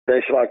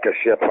Sensual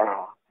Cassia.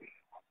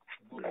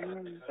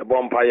 A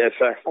bonfire,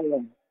 sir.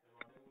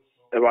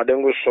 The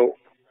Wadengo so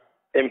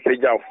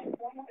impejao.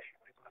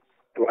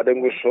 The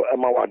Wadengo so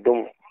Emma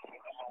Wadum.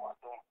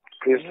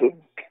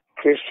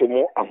 Christo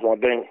mo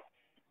Amodeng.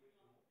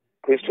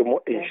 Christo mo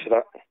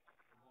Ishra.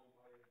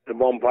 The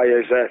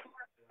bonfire, sir.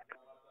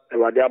 The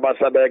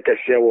Wadiabasa Bear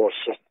Cassia was.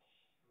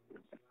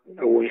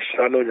 We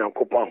shall know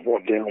Yankopa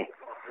Wadeng.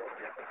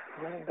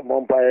 The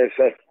bonfire,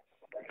 sir.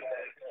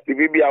 The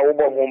baby are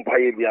over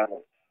bonfire.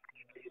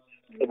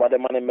 About the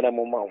man in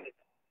minimum mount.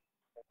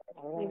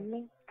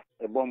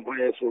 The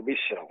bonfires will be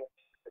shown.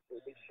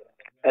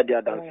 At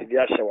the dance, the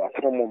Ashawa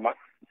from Moma.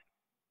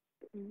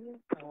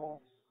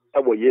 I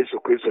will use a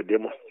Christo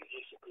demo.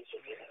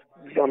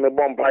 Some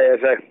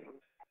bonfires,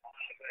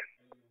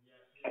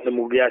 the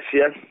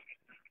Mugiasia,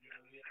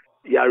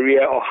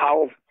 Yaria or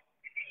how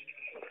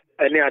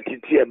any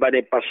attitude about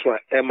the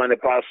password, a man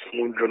pass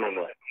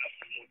Munjono.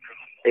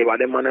 About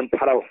the man and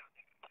Paro.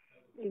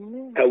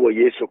 I will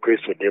use a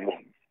Christo demo.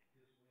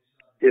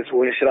 Yes,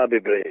 we shall be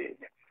brave.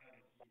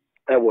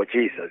 I will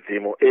Jesus,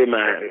 demo.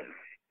 Amen.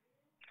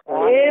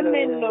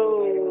 Amen.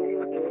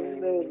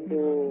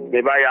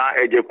 Bebaya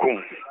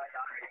ejekum.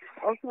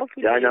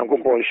 Ya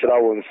nyankopo nshira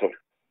wonso.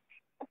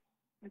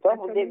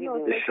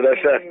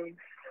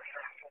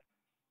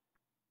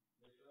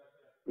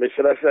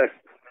 Mishrese.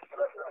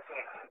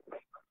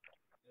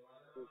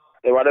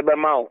 E wade be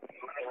mawo.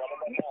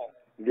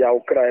 Dia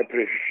ukra e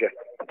prehwe.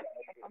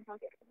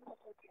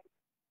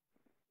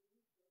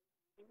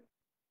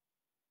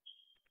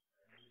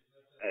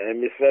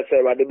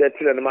 Mishrese wade be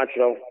tire ne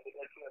machiro.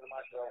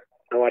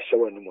 Na wa hye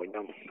wanu mo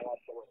nyam.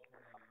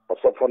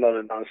 Osofo na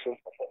ne danso.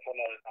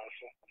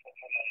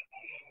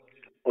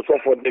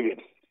 Osofo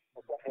David.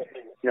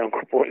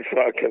 Nyankopo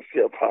Israel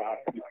Cassia pa.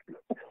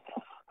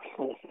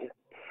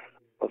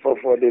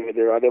 Osofo David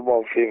they wade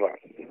more favor.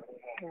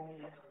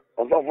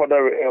 Osofo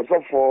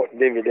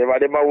David they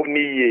wade ba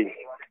woni ye.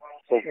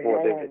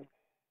 Osofo David.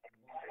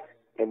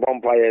 The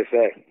bonfire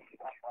say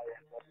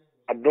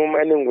adom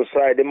ene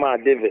ngusai de ma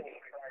David.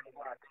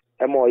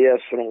 Emo ye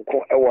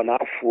sonko e wona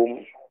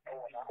afuom.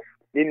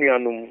 Ni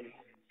nuanum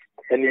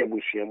ene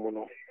abusuamu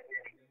no.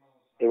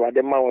 E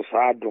wade ma wo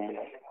sa adom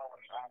no.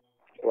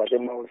 E wade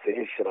ma wo se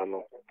hira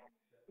no.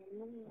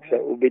 Se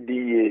obedi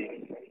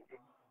ye.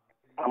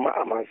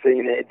 Ama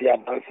saying e dia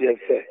danse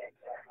se.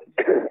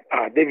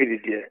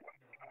 David die.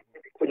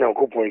 Onya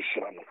kopon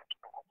hira no.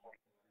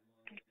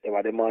 E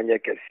wade ma anya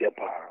kese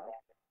pa.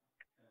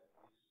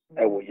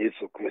 E wo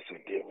Yesu Kristo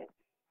die.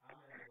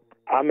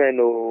 Amen.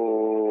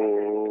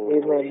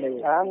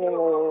 Amen.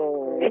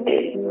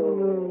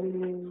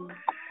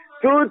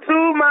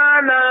 Tutu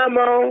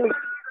manamo.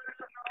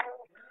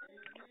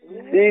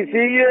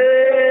 Sisiye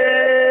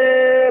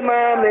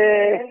mame.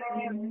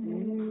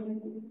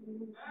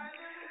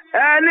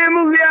 Ene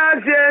muvia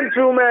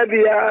sentu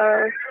mebia.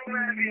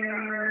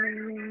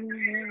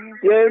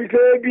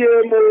 Yente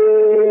biemo.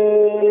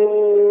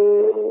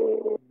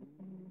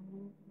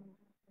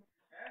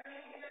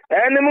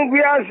 Ene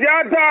muvia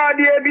siata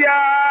diebia.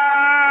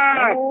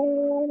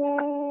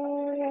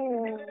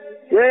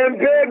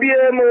 Yente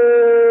biemo.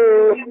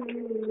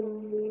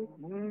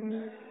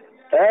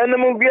 Ene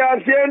muvia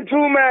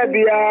sentu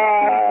mebia.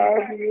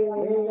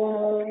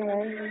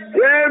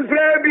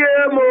 Yente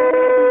biemo.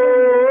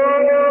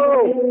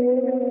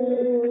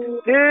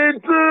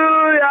 Titu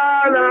ya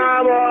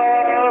namo.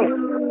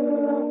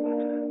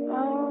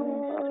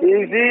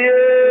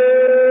 Iziye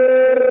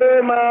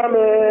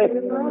mame.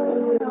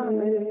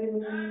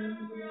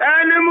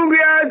 Ene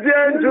muvia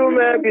sentu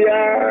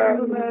mebia.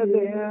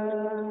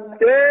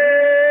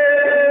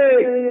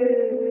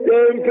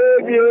 Yente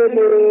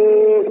biemo.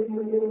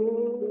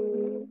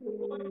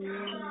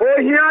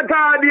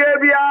 Ohiata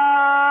diebia.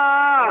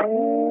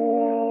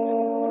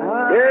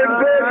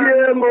 Yente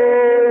biemo.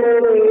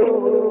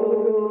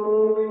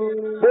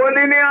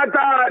 Bonini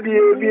ata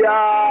diebia.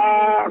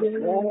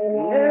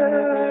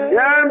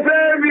 Yente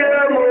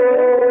biemo.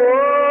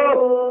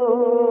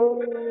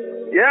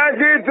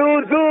 Yesi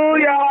tutu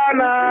ya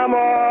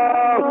namo.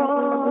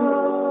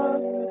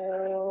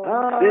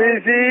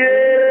 Sisiye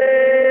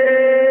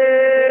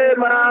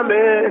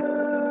mame.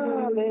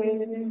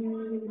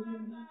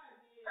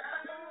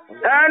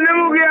 Ene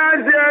mugia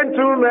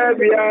sentu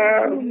mebia.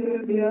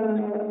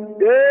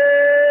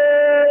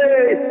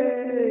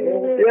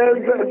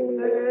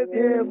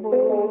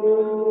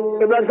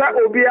 Ebasa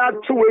obi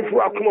atu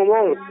wefu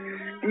akomomo.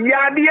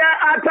 Yadie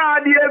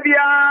atadie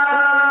bia.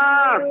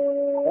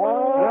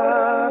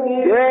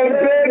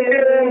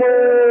 Yempemo.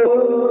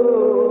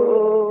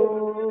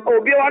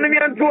 Obi wanu mi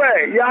antu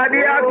e.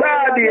 Yadie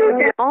atadie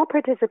bia. All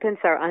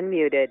participants are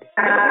unmuted.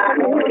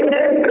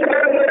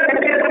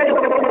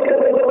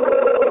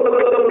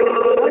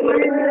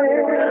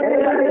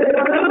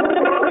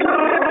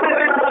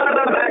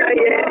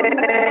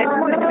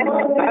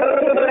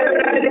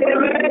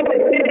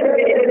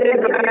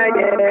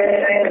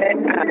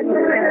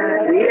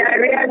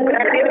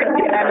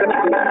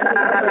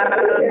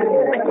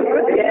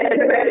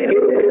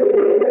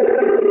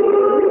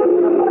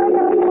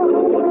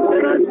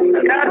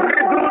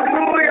 Yes,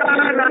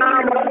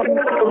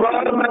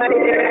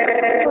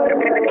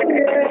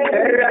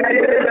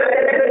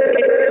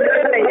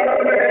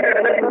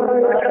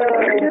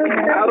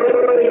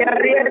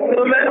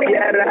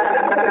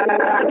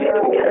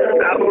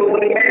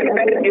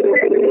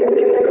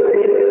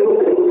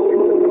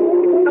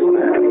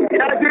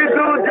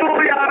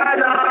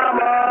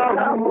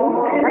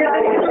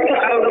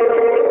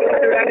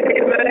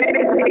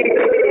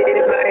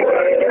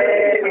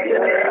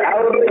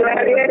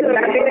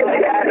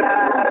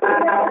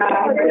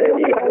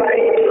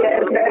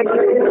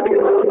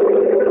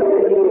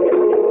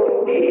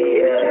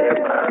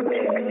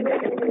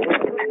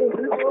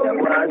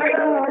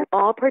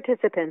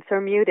 participants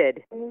are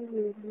muted.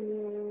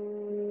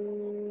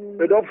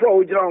 The doctor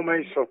will drown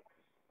my son.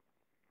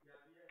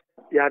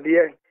 Yeah,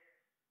 dear.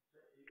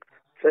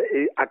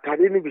 Say, I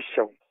didn't be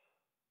shown.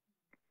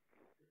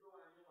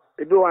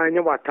 The door I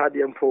never had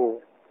them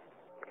for.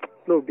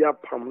 No, be a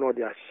palm, no,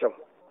 they are shown.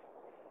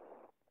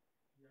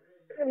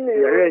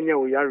 Yeah,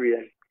 we are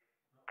real.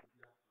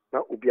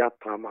 That would be a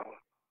palm.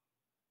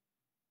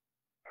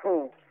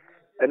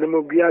 And the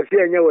Mugia,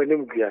 and you and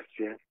Mugia.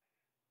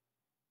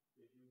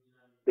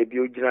 The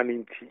Biojan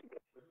in tea.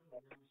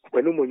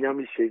 When no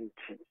Munyami saying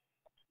tea.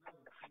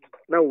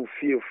 Now we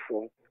fear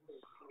for.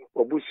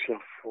 Obusia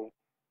for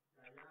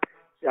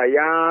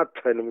ya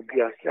turn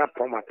Mugia, ya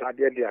pomata,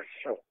 dear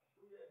show.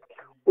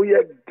 We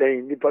are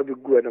dang, nipa be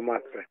good and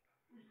master.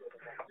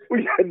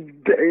 We are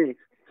dang,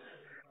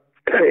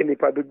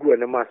 nipa be good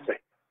and master.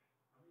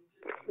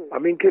 I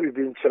mean, can be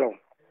being strong.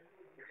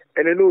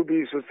 And I know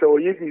be so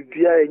you be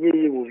via and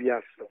ye will be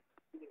asked.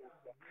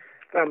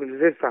 Sam is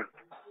this.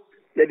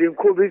 You didn't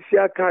call this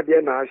year card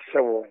and I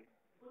show.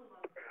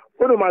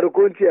 One of my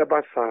going to a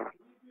bassa.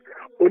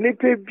 Only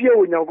pay beer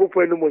when you go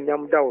for no one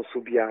yam down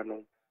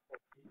Subiano.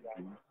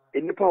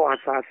 In the power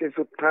assassins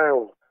of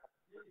tile.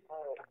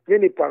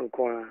 Yenny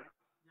Panqua.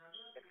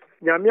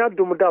 Yamia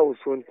Dumda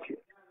Sunti.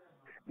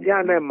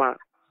 Yanema.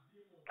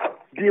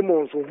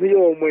 Demons will be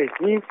all my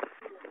heat.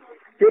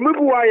 You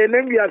remember why an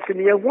envious in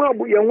your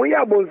way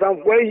above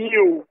some way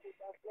you.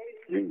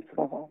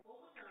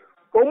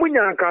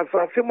 Omunya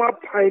kasa sema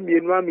pine bi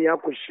enwa me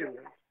akohim.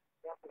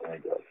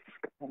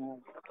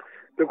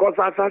 Because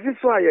asasi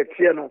so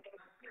ayetie no.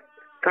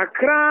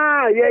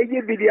 Kakra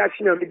ye bi di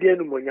ahina me di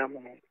enu monyam.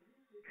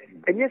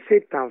 Enye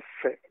Satan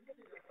fe.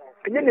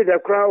 Enye ne da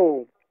kra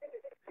o.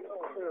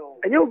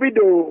 Enye obi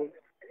do.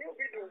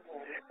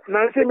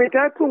 Na se me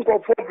ta ku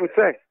nkofo bu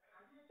se.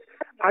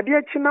 Ade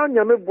achi na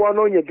nyame boa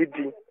no nya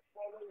bidi.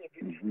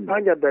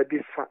 Anya da bi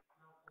fa.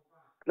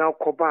 Na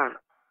koba.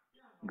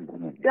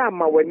 Ya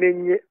ma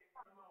wanenye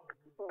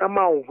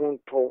ama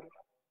ohunto.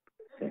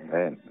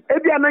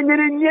 Ebi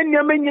ananyere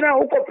nyenya menyira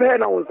ukope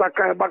na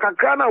unsaka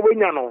bakakra na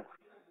wenya no.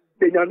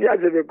 The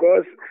nyame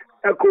because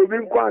akobi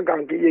nkwanka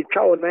ye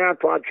twa na ya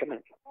to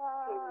atwene.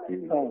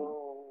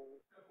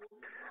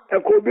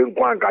 Akobi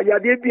nkwanka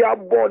yade bi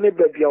abo ne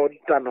bebia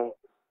odda no.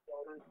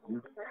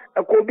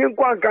 Akobi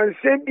nkwanka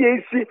nsembi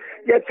esi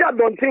ye ti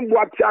Adonteng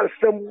Boateng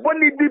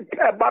semboni bi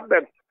pe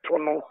babet to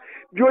no.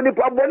 Bi oni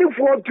pa boni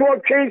fo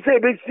to twen se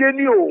be sie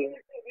ni o.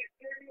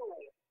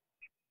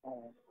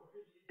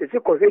 Ese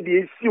ko se di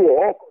esi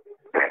wo.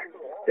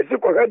 Ese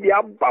ko se di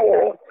aba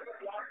wo.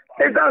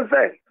 E dan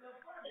say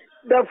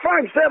the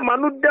fact say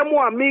manu demo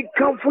a me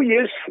kan fu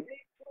Yesu.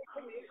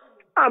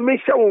 A me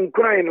sha won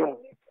kran no.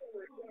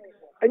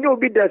 Enye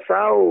obi da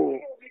sa o.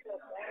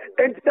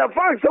 And the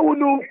fact say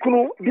unu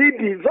kunu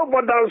didi so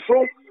bodan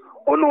so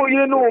unu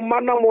ye no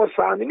mana mo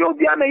sa ni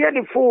obi ana ye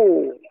ni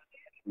fo.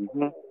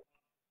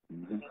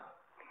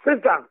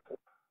 Sister.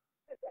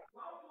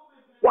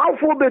 Wa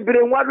fo bebre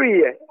nware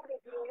ye.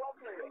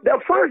 The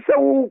first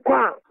who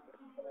kwa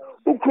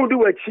ukudi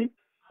wachi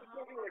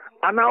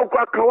ana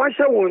ukwa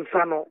kawasha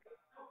wonsa no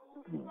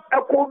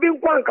ekobi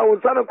nkwanka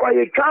wonsa no kwa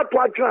ye twa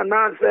to atwa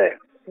na se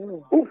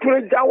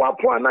ukure jawa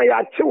po ana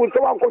ya chi wonsa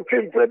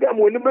wakotwe mpre bia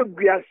mo ni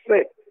magua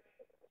se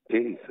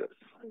Jesus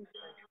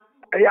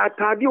ya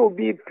tade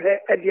obi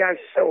pe e dia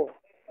hyew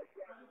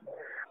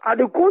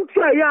adekontu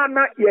ya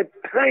na ye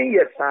tran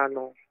ye sa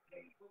no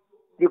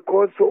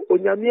because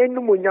onyame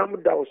enu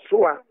onyam da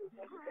so a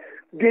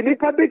de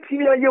nipa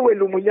betini aye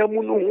wenu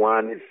munyamu no ho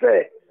an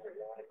se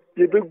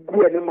ye be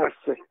gu ani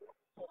mase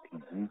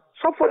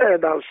so for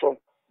that so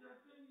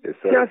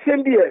ti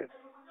asembi e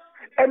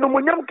enu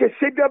munyam ke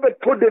sebia be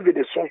to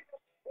David so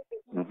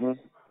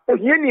o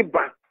yeni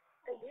ba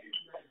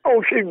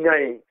o hwe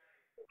nyan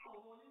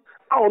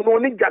a no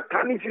ni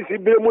jatani sisi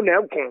be mu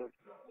na ekon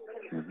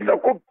so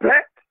ko pe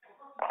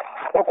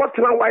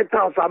wakotra White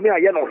House ame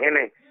aye no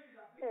hene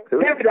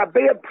David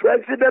be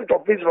president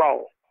of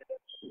Israel.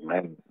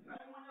 Amen.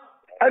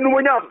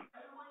 Enumonyam.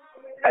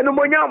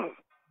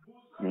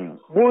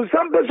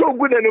 Bunsam peso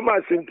good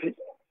anima sinti.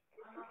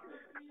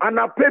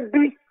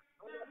 Anapebi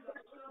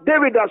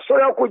David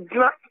asoya ko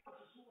gina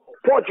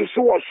porch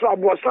so wo so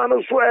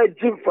abosan so e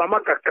jim fama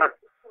kaka.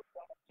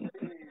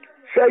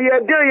 Say ye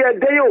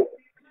day yo.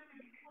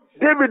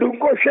 David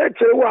go hwe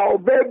chere wa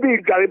obaby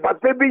gari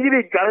baby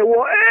yiri gari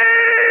wo.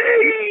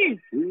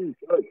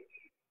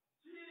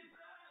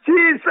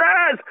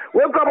 Jesus,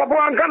 wake up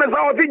upon can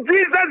say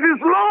Jesus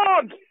is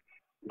Lord.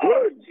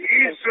 Oh,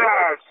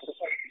 Jesus.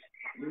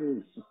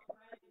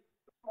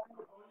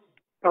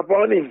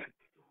 Upon him,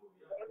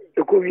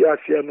 the Kofi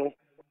Adonteng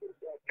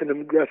and the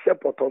Mugia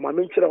poto ma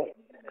menchira.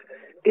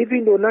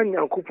 Even though na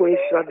Nyankopon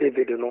Isra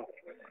David no,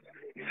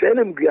 say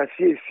na Mugia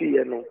see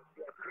no.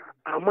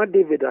 Ama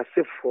David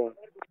asefo.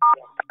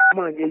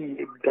 Ma nye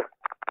yida.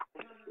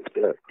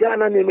 Ya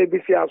na ne mebi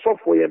si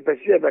asofo ye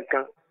mpese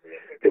beka.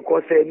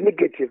 Because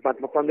negative, but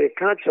Papa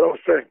can't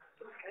say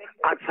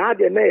attack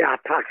the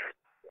attack.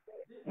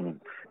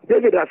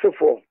 David has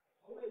for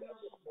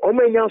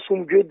Omenya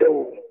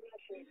Sumjudo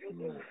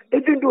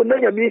Even though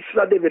Nanya means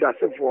David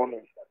as a form.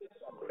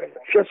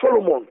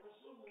 Solomon.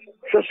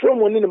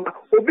 Solomon in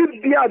Obi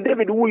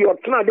David who your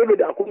turn David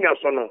Akunya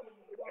Sono.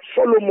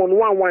 Solomon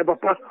one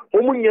papa.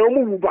 Omunya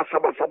Omu Basa.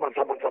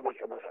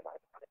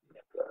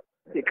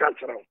 They can't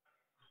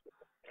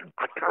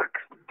attack.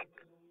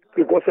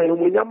 Because I know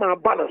Munyama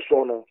Bana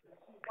Sono.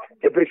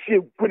 If I see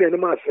good and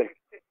master.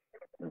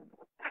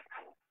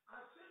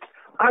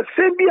 I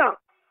say,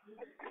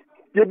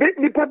 you bet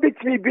me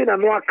bit me being a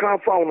no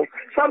account found.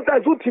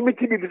 Sometimes what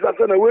Timothy be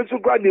disaster and way to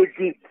grab the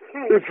fee.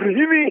 If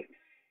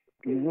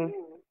you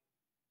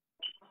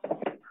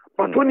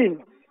but only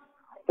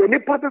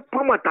Papa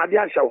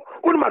Pamatadia show.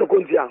 What am I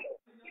going to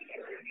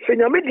say?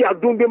 Media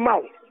don't be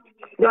mouth.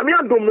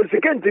 Yamia don't miss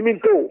again to me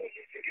too.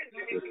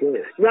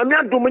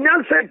 Yamia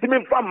Dominion said to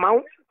me from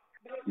mouth.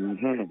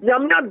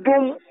 Yamia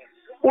don't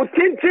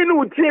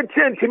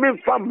to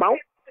me from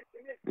mouth.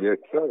 Yes,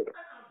 sir.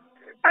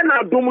 And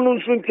I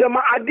don't Suntiama,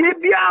 I did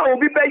be out,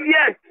 be by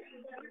yet.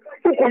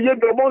 Who could you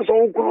the ones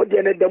on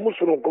Kojan the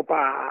Muslim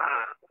Copa?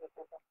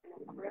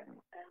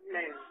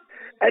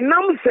 And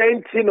now I'm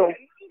saying, Tino,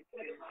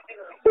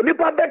 when you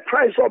put that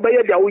price or by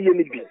the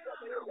Uyanibi,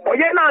 or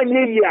Yana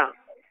Nia,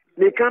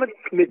 they can't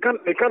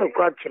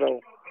crack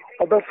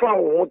or the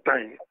found one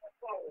time.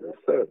 Yes,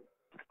 sir.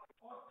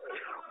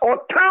 Or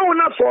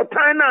town us or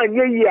Tana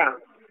Nia.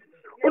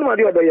 What am I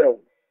doing by you?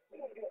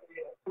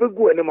 We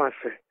go and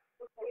master.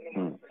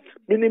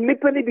 Mini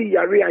nipani bi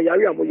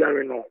yare mo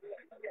yare no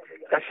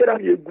ka shera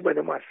ye guma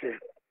na mase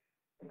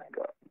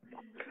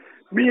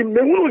bi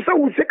mehunu sa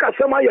wo sika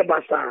sama ye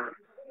basa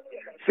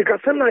sika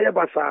sana ye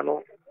basa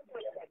no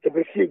e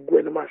be si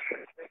egu na mase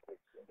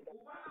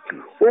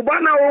oba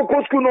na o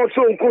ko school no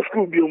so ko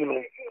school bi mu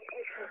no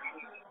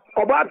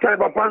oba tai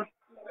papa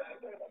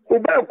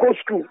oba ko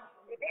school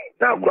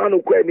na kwa no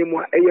kwa ni mu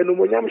eye no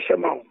mo nyam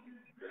shema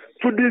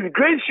to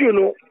disgrace you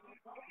no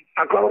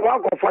akwa wa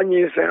ko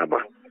fanyi nsen aba.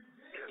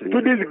 To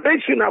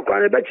disgrace you now,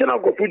 can I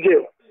go to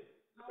jail?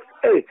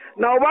 Hey,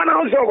 now one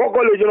house of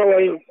college, you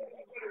know,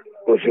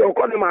 who's your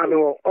man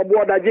or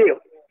board a jail?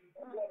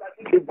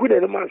 The good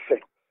and the man say,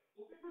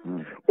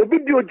 Obi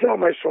do job,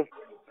 my son.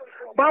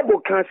 Bible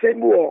can say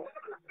more,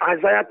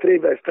 Isaiah 3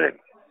 verse 10.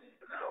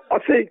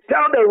 Or say,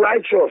 tell the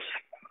righteous,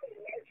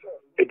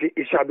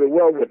 it shall be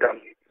well with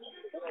them.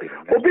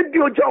 Obi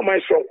do job, my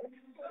son.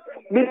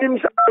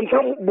 Meaning,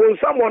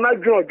 someone I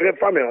draw a great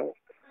family.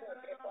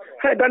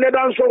 Hey,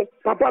 Daniel so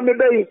Papa me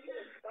bay.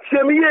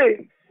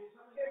 Semiye.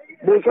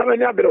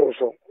 Bonsamanya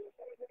also.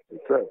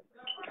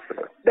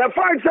 The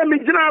fact that me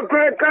jina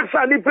kwe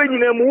kasa ni pe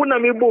nyina mu na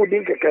me bo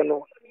din keke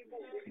no.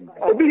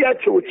 Obi ya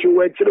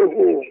chiwo echire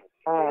ho.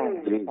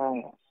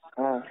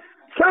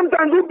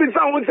 Sometimes we be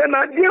sound say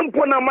na die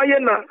mpo na maye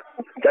na.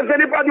 Kese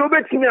ni pa di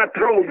obetimi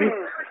atra obi.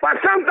 But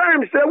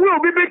sometimes we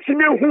obi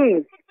betimi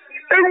hu.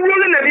 Ewuo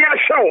na dia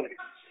show.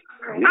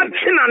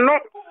 Achina no.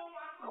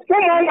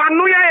 Woman one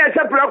no ya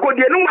se prako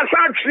de no masa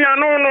atwea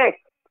no.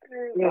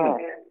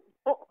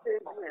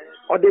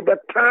 O de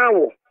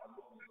betawo.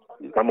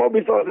 Some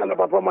obi so na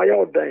papa ma ya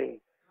odan.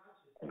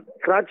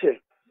 Krache.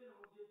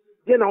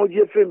 Je na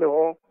oje fe me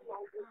ho.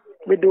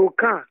 Me de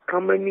oka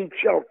kamani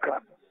twa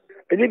oka.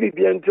 Eni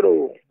bibia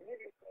ntro.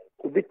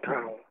 Obi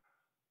town.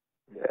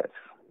 Yes.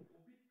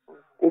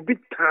 Obi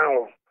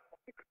town.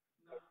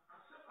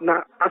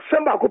 Na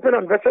asemba ko pe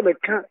na mbese me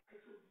ka.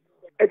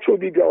 Echo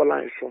obi bia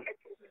online so.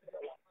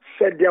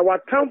 Said there were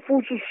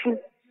temple susu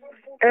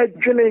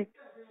edwene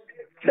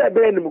said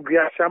be enu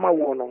gua sama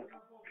wo no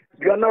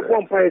gua na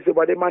bompa ese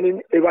bade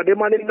mani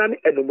nan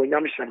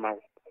enumonyam shema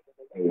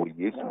Oh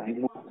yes.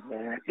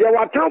 there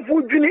were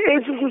temple dwene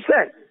esusu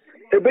said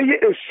ebeye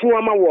esu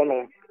ama wo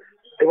no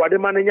e wade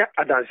mani nya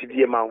adanse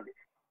die ma wo.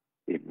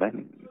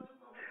 Amen.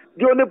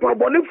 The only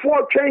problem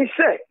for train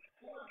say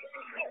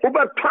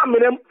oba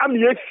taminem am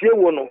ye sie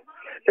wo no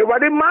e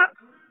wade ma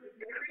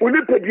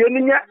oni pedue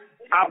nya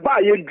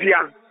aba ye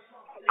dua.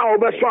 All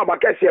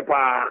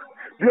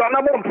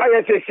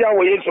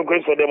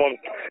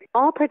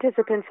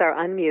participants are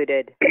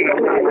unmuted.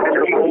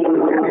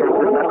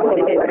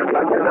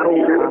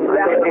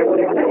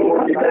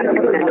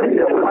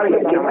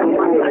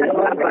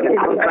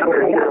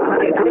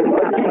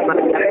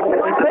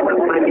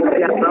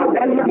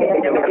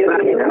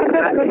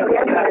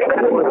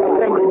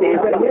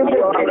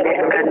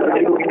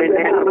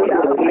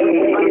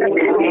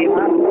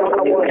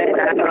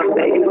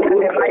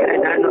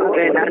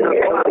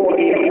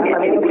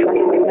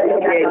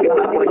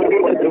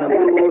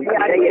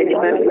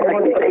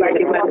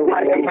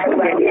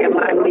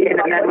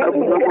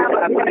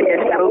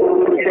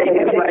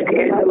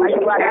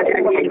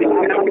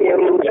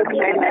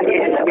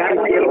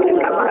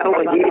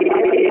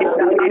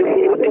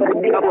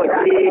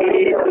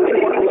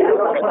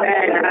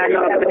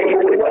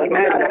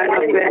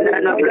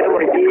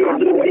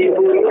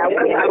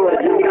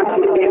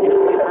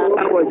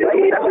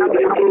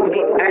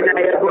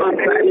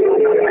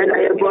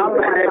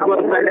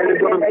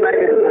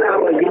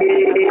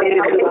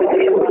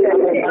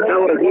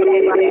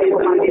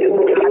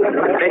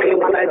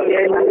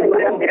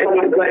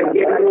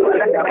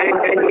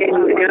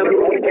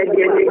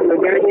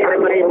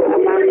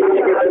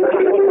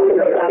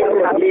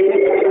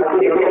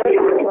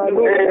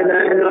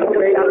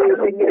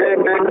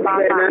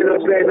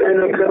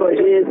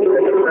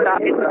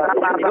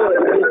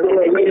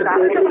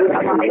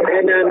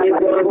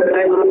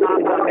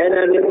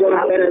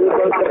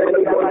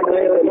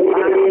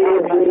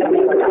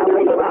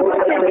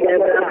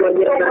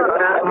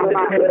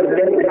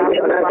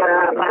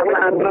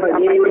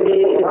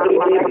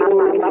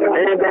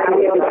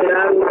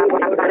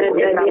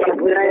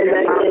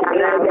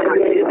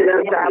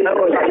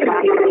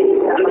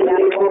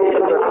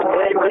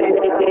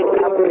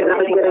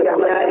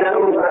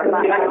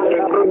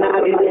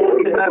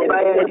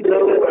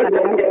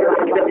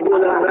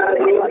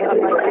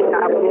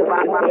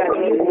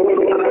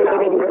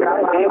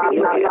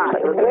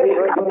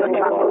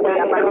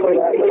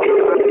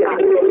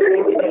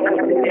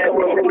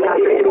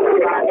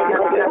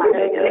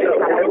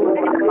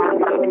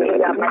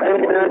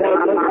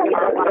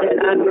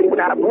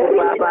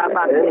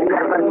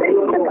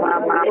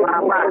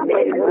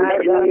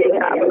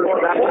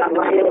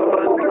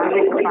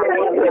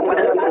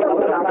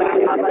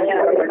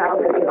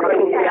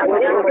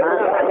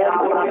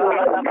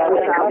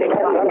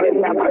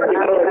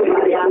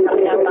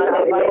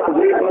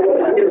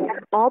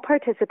 All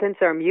participants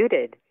are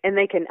muted, and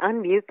they can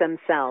unmute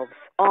themselves.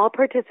 All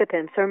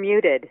participants are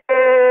muted.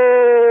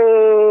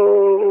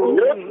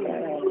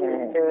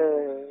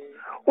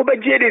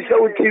 Ubejiri sa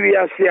utiwi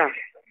asia.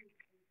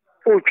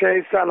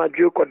 Utwen sa na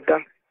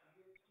dwokoda.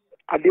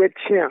 Ade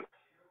chia.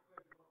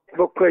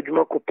 Bokọ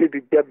adwuma kope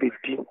bibia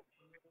bedi.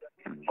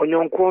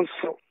 Onyonko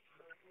nso.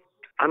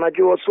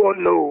 Anaje wo so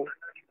no.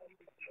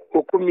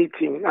 Oko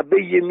meeting,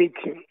 abeye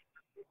meeting.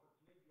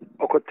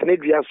 Okotene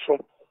dua so.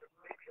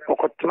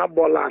 Okotena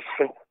bola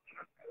ase.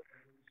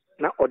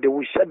 Na ode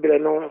wo hyebere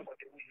no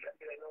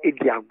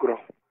edi agro.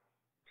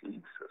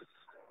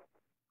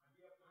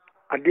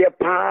 Ade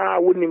pa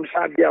wonim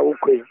sa ade a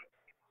wokoi.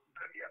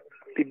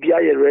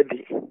 Bibia ye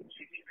ready.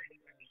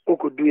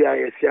 Okodu ya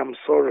yes, I'm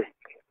sorry.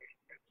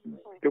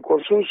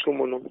 Because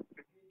sunsumo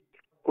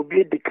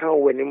obi di kan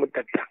wani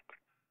mutata.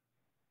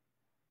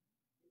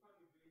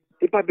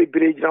 Ipa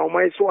bebre jina o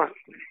mai so a.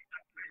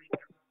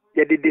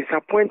 Ye the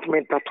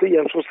disappointment ato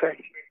ye so say.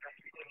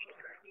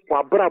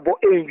 Wa brabo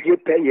enwie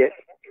peye.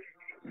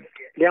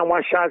 Le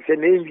anwa chance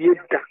na enwie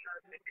da.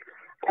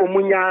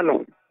 Omunya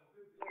no.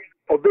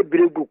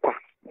 Obebre gu kwa.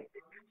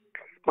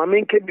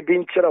 Mamenke bibi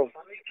nkyerɛw.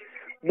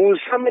 Mo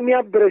nsamani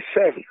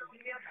abrese.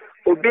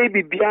 Obe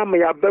bibia ma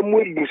ya ba mu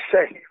ebu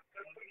se.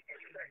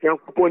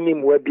 Yankoponi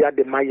mu bia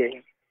de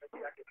mayen.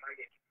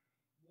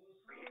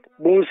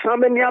 Mo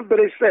nsamani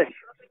abrese.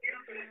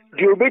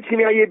 Di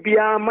obetimi aye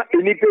bia ma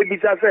enipa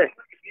bisa se.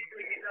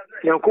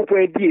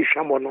 Yankopon di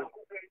ehwamo no.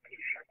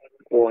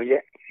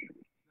 Oye.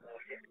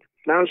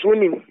 Nanso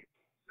nim.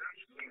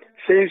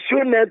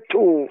 Sensio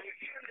neto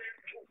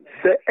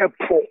se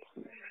epo.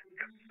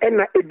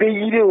 Ena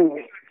ebeyire o.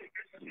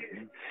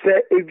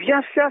 Se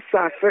eviase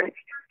asase.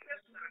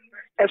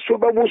 Eso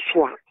babu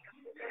soa.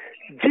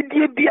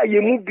 Jidie bia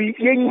yemu bi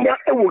yenya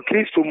ewo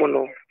Kristo mu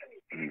no.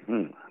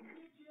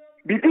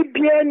 Bibi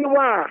bia ni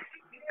wa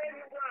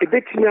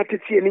ebetimi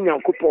atete ni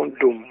Nyankopon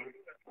dom.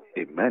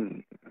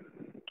 Amen.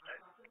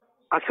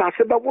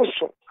 Asase babu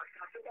so.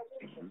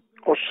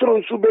 Osoro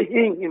nso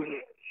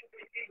behihim.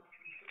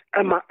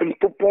 Ama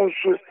mpopon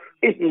so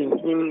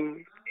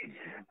ehihim.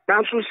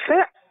 Nanso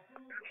se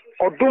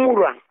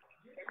odumura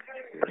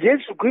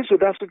Yesu Kristo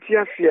da so ti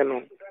afie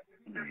no.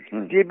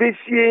 Die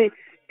besie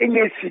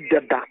enye si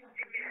dada.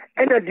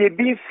 Ena die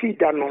bi si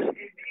da no.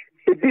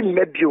 Ebi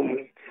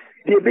mmebiom.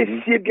 Die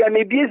besie bia na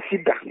ebi si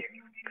da.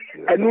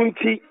 Anu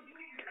nti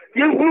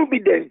ye huru bi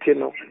dente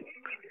no.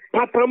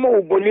 Papa mo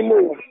oboni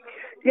mo.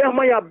 Ya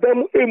ma ya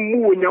bem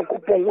emu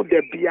Onyankopon ho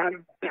da bia.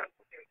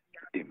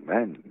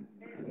 Amen.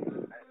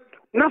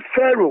 Na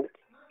Pharaoh.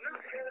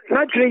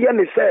 Na dwere ye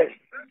ne say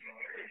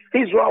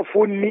Israel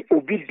for ni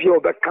obi bia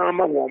obeka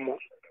ma wo mo.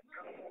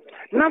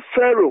 Na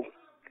Pharaoh.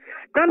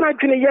 Na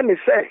dwere ye ne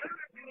say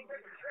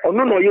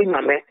ono no ye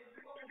nyame.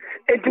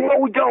 Enti wo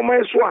wugya o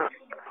man so a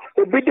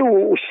obidi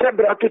wo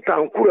hyebra to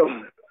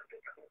tankuram.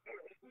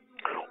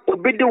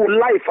 Obidi wo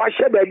life a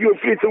hyebra bi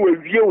ofiri se wo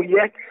wie wo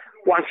ye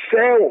wa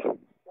sell.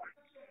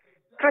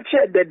 Catch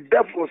the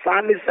devil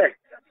sane say.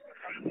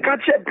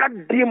 Catch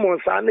that demon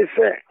sane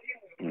say.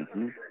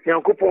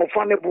 Yankopon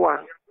fa ne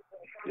boa.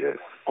 Yes.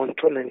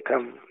 Onto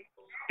nenkam.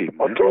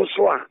 Onto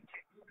so a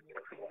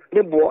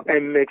ne bo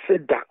emexe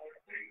da.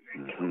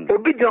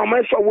 Obidi o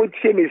man so wo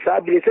tie me sa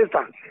bi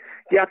sister.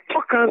 Ya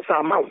talk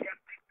cancer ma.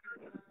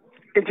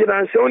 Enti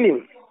na nse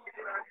onim.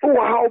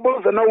 Wo ha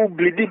obo na wo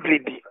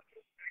blidi.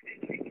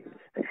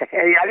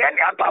 Ya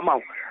ya ata ma.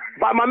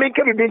 Ba ma me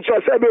ke bi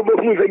ncho se be obo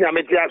hu se nya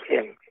me ti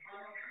asen.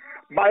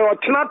 By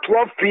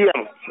 12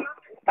 p.m.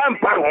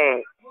 Empa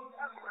ho.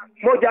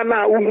 Moja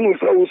na uhunu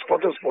se wo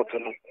sport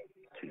no.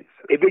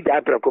 Ebe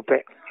ja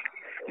prekope.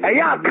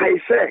 Aya kai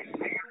se.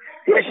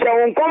 Ye she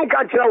won kom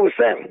ka kira wo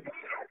se.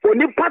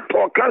 Oni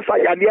pato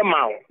cancer ya de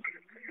ma o.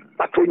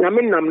 Pato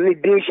nyame nam ni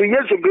din so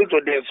Yesu Kristo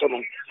den so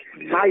no.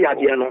 Sa ya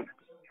de no.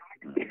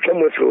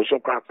 Twemo fro so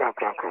kwa.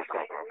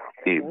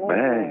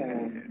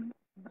 Amen.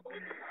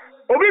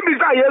 Obi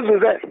bisa Yesu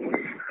se.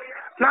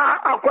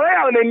 na akwara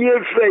ya na ni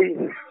efrei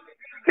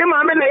ni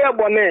maame na ye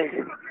bone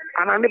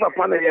ana ni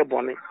papa na ye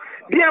bone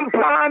die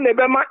mpa na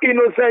be ma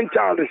innocent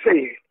child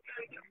say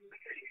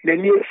na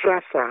ni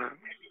efrasa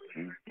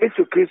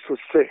Yesu Kristo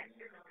say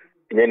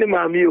enye ni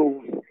maame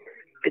o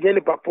enye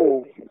ni papa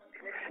o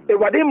e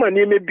wade ma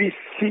ni mebi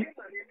si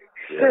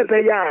se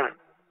be ya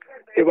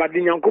e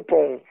wade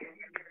Nyankopon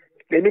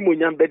na ni mo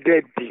nyam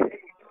beda di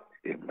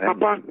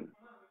papa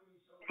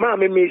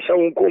maame me sha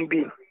won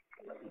kombi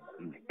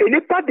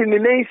enipa de ne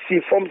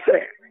nansi from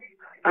say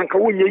anka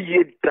wonye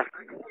yie da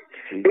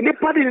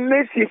enipa de ne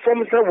nansi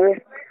from say wo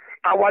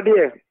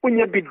awade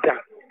wonye bi da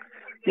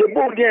ye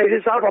bo de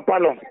ese sa papa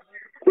no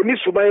oni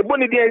suba ye bo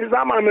ni de ese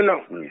sa maame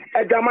no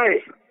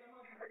edamai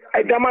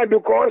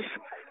because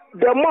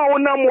the more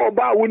na mo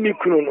oba woni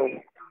kunu no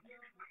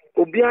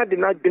obi ade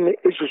na dene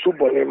esusu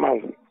bone ma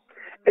wo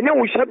enye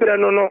wo hyabere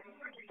no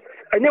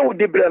enye wo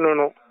debre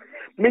no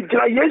me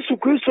gira Yesu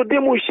Kristo de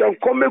mo hye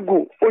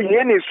nkomegu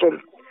oye ne so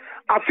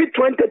afi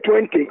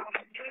 2020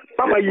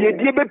 papa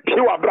yedie be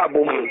pie wa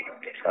brabo mu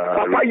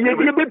papa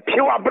yedie be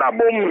pie wa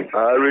brabo mu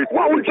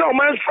wa unje o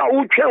man sa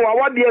wo twa wa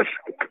wade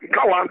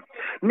kawa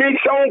me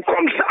shon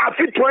kom sa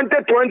afi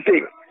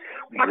 2020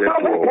 papa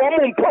wo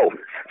mo mpo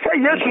say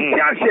Yesu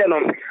ti ase no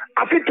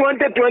afi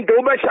 2020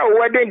 wo be sha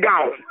wedding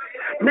gown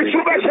me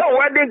su be sha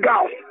wedding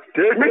gown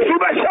me su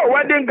be sha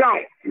wedding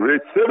gown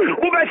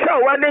wo be sha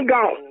wedding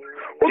gown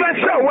wo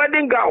be sha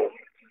wedding gown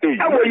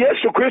ewo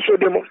Yesu Kristo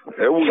de mo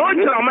so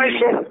jira man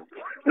so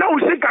na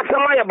usi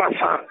kasama ya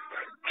basa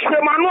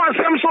chemanu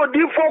asem so di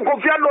for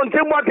Kofi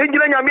Adonteng Boateng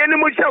gina nyame ni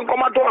mo chen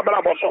komato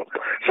abrabo so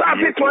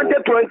safi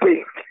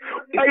 2020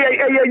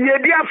 ye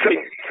di afi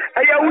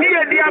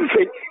wiye di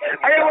afi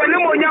woni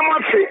mo nyama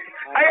afi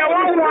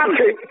wo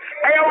afi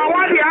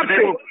wo di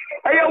afi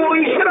wo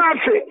inshira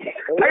afi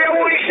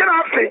wo inshira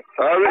afi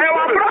wo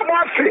abrabo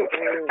afi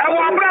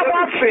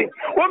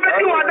wo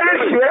bedi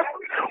wadansie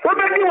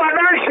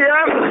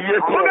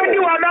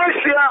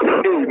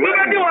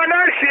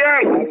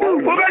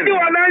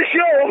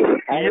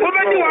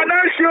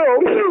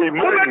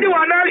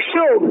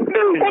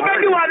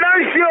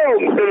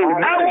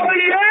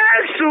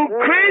Yesu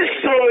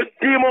Kristo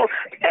dimo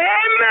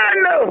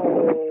amen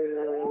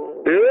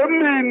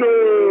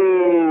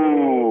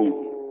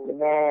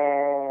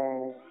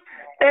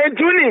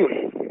ejuni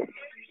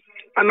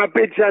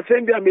anapeti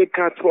asembi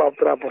ameka to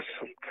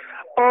abraboso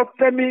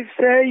opemi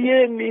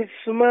seye mi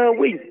suma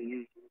wi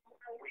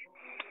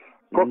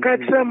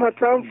kokatra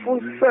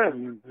matamfu sa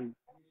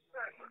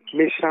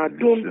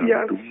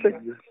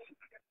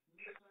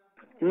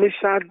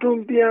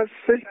mishadum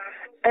biase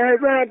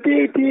era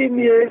didi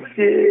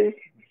miese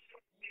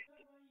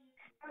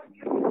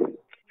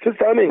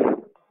sistani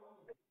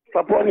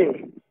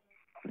paponi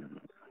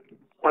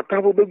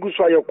watabu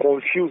beguso ayo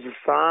confused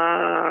sa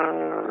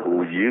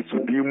o Yesu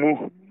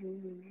dimu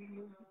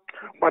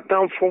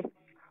watamfu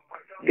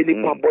ele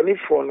paboni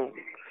fono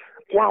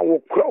wa wo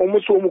kra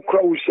omuso omukra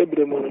wo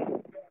shebre mu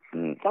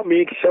no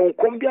make sure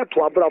kombia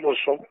to abramo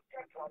so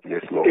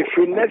yes Lord if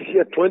you next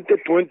year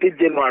 2020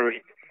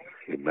 January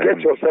amen.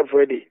 Get yourself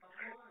ready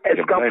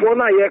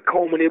escapona ye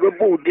come ne be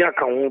bo di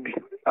aka ho bi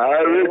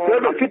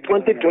afi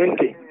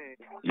 2020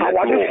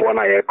 awade fo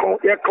na ye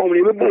come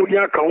ne be bo di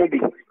aka ho bi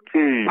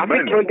afi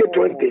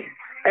 2020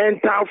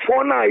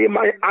 entafo na ye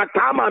ma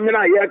atama me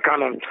na ye ka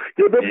no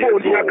ye be bo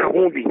di aka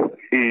ho bi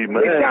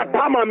amen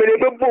atama me ne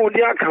be bo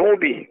di aka ho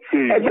bi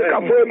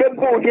escapo ye be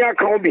bo di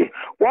aka ho bi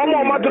wọ́n mọ̀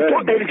ọmọ tó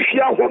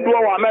fìyà ahodoɔ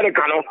wɔ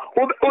America no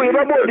yẹ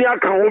bɛ bɔ òdi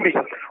aka ho bi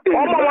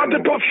wọ́n mọ̀ ọmọ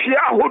tó fìyà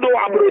ahodoɔ wɔ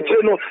aburokye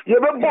no yẹ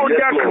bɛ bɔ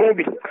òdi aka ho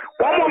bi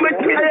wọ́n mọ̀ ọmọ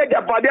tí ayé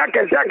japade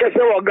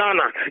akɛse wɔ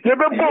Ghana yẹ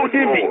bɛ bɔ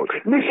òdi bi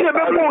nisi yẹ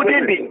bɛ bɔ òdi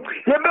bi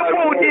yẹ bɛ bɔ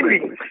òdi bi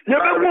yẹ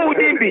bɛ bɔ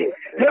òdi bi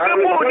yẹ bɛ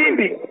bɔ òdi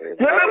bi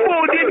yẹ bɛ bɔ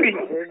òdi bi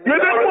yẹ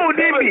bɛ bɔ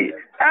òdi bi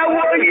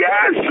ɛwɔ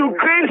Yesu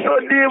Kristo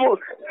di mu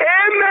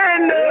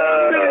amen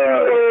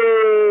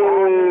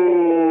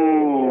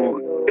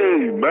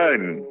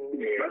amen.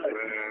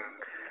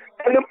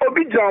 And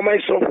obi jama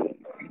so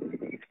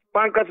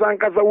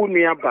pankasa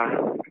wunu ba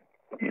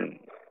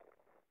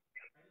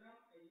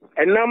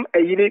enam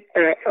eyiri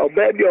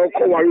oba bi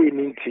okoware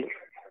ni nti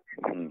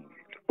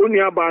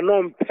wunu ba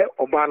no mpe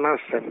oba na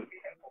asem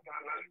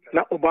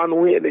na oba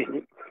no ye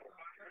lehi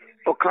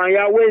okan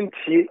ya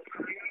wentie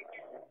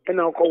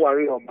na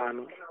okoware oba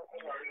no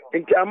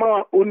nti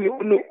ama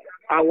unu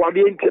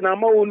awade nti na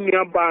ama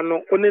wunu ba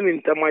no one ni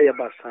ntama ye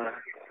basa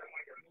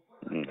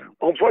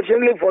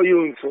unfortunately for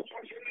you nso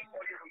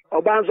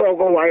Obanso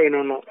ogo wae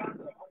no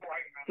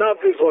na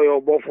fiso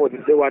yo bofo de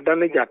se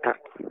wadane jata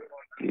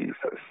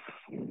Jesus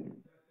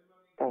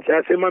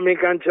ma me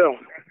kancho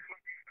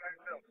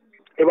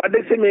e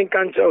wade se me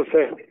kancho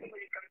se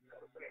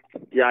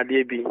ya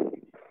de bi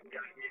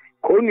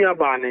ko nua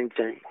ba ne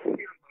nchen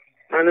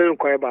ane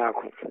ko e ba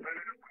ko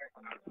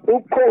o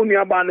ko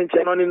nua ba ne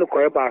nchen no ne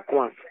ko e ba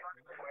ko a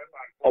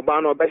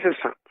oba no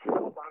besesa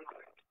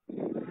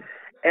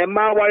e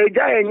ma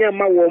wareja enye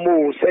ma wo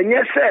mo se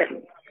nye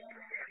se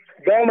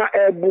Bema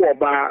ebu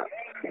oba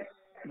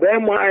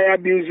Bema aya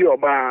biuzi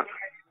oba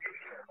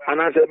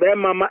and as a bear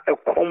mama a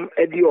come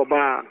Eddie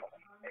Oba.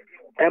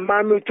 And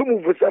mammy to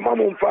move with some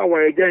mamma far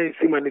away again,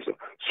 Simoniso.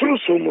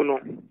 Susumono.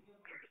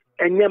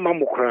 And your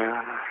mamma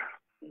cry.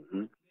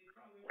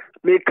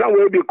 May come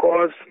away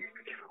because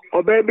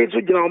or baby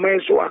to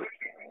German swan.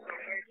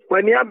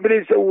 When you have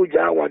been so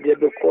uja, what they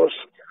because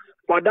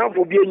Madame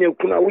for being your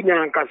kuna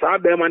and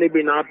Casabe money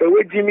been up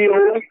with Jimmy.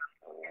 What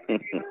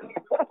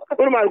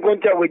am I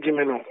going to tell with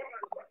Jimmy?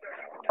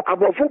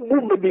 About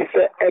football be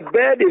a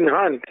bird in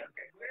hand.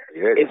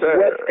 Yes, it's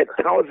worth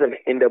 1,000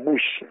 in the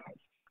bush.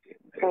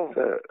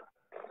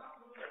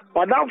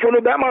 Madame for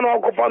the Berman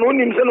or Copan on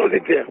himself.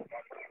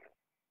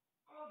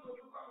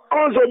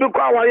 Also,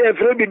 because I have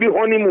a baby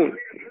honeymoon.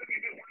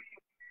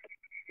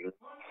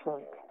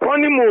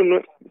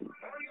 Honeymoon.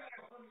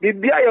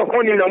 Bibi ayo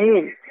honey na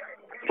moon.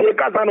 Tie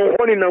kasa no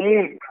honey na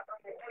moon.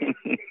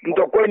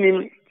 Ntoko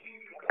ni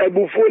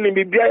ebufo ni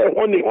bibi ayo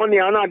honey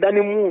ana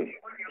adani moon.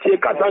 Tie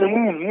kasa no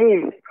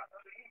moon.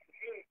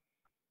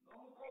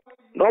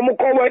 No mo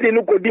ko wedding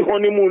no ko di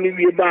honeymoon ni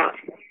wie ba.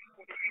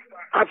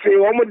 Afi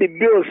wo mo the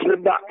bills ni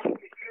ba.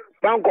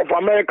 Bank of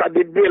America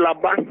the bill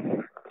aba.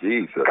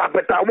 Jesus.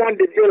 Capital One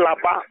the bill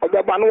aba.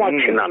 Oba no wa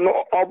twina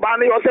no oba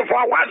no Yosef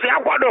awase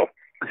akwado.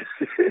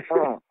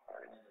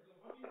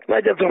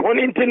 Na just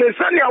honey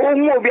intensely awo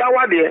hu obi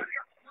awade.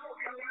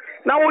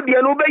 Na wo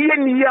de no be ye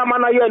ni ya ma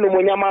na ye no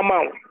monya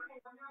mama.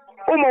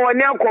 O mo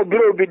wani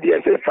akobere obi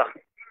de sesa.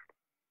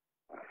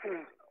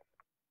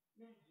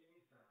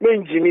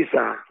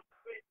 Benjimisa.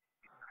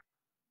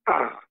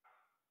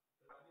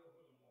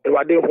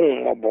 Ewade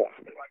hu obo.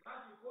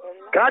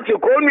 Ka che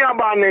ko nu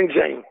aba na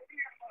njen.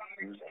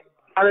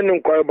 Ane ni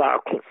nkoy ba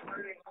aku.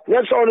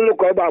 Nye so onu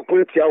nkoy ba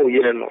aku tia o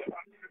yire no.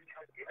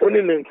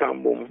 Oni ni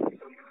ntambom.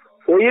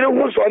 O yire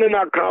hu so ni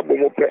na ka bo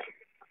mo pe.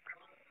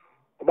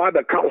 Oba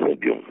da ka ho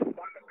biom.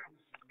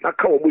 Na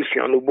ka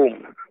obusua no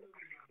bom.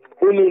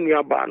 Onu nu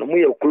aba no mo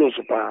ye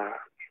close pa.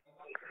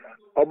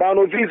 Oba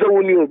no fi se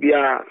woni obi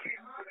a.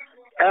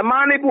 E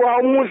ma ni bu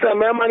ha mu se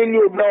me ma ni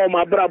obi a o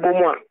ma bra bo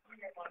mo a.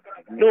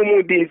 No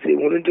mu di se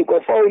woni nti ko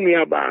fa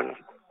onu aba no.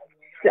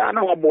 Ya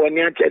na wabo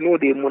ni ache no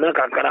de mu na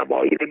kakara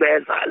ba yiri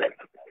be silent.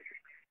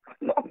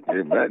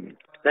 Amen.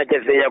 Na je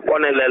se ye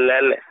kone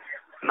lelele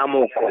na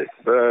moko.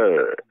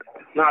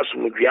 Na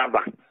asum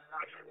duaba.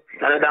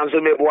 Na dan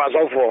so me bo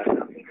asofo.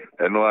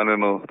 Eno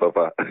no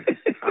papa.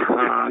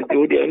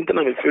 Do de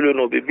ntna me feel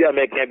no bibia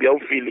me kan bia o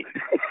feel.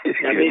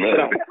 Ya me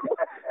sra.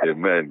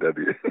 Amen,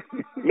 daddy.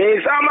 Me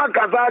sama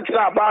kaza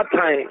tra ba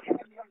time.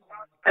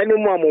 Eni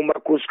mu amoma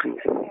ko school.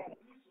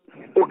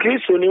 O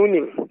Kristo ni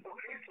unim.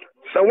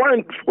 So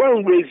one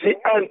raise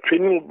and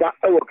training ba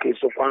e wo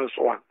Kristo kwan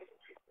so a.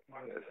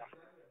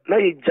 Na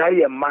ye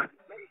jaye ma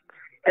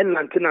en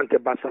nante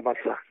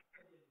basa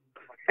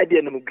e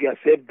de no gua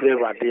se bre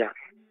rade a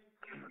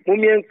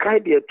mumien kai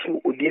de tu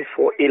odi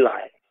for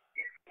Eli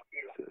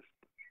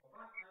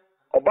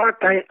oba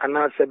tan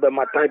ana se be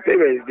matan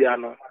parents dia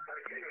no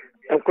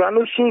enkura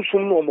no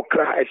sunsun no mo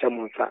kra e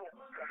shamunsa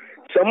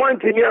so mo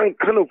ntimi an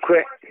kanu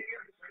kre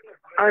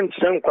an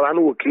chen kwara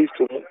no wo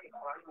Kristo mu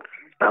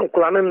an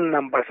kwara no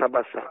nam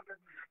basa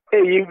e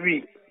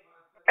yiwi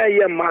e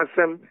ye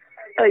masem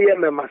e ye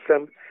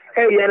memasem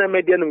na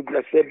media no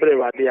gua se bre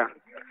rade a.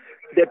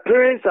 The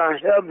parents are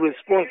held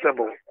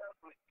responsible.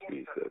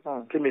 Jesus.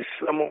 Kimi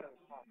slamo.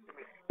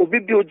 Obi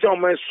bi oja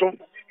o so.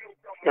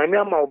 Nyame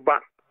ama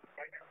oba.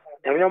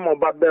 Nyame ama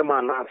oba be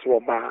ma na aso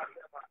oba.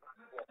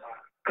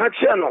 Ka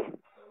che no.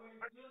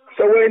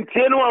 So when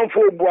tie no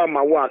anfo obu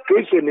ama wa,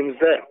 Kristo nim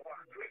se.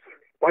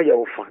 Wa ye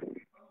ofa.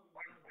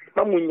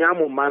 Ba munya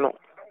mo ma no.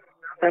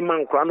 E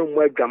man kwa no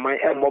mu adwaman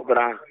e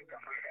mobra.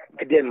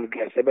 E de no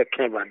gese be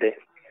kan bade.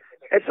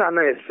 Esa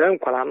na esen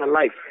kwala na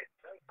life.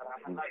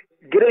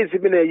 Grace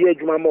bi na ye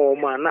adwuma ma wo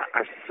ma na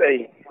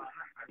asai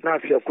na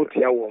afia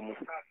kotia wo mo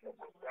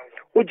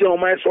uje o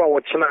mai so a wo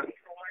chena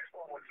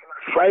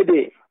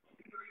Friday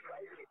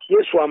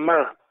Yesu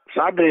ama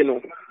sabre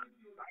no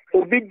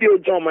obi bi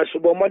ojo ma so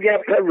bo modi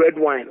apple red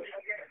wine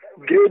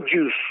grape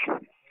juice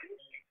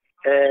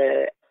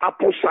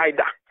apple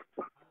cider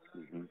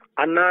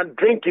ana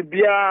drink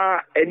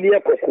bia eni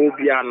ekoko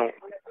bia no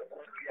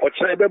o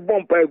chena be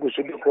bompa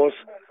eguso because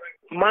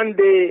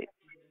Monday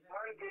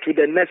to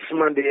the next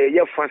Monday,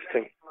 you're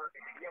fasting.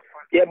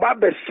 Your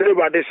Baba said,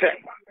 what they say.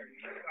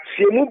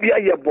 See, Mubia,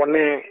 your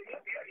bonnet,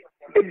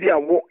 Ebia,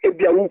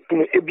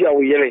 Wukun, Ebia,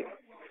 Yere.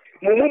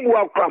 Mumubu,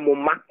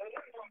 Mama.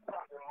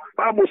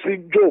 Bible says,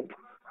 Job,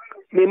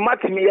 me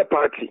mat me a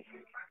party.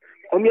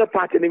 On your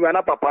party, me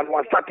and Papa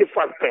was starting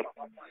fasting.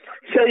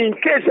 Say, in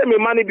case me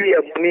money be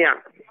a near.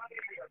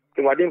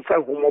 If I didn't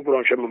find whom over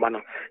on Shemana.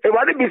 If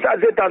I didn't be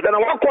such a task, and I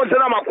won't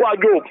consider my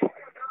Job.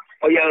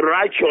 Or you're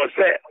righteous,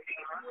 say.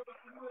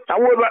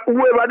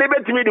 Whoever they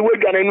bet me the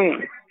way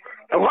Ganenu.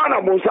 And one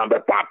of them some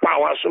papa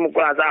was some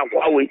class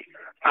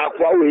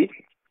aqua.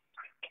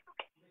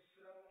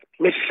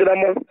 Miss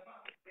Ramon,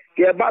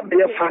 you're about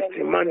their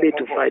fasting Monday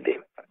to Friday.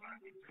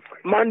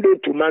 Monday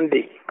to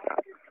Monday.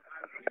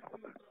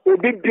 Will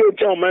be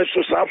built on my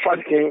social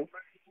fasting.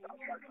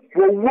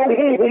 Will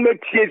who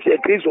make tears a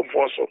case of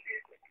also.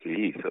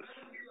 Jesus.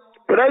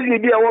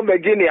 President bi a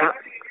Virginia,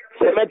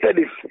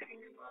 Methodist.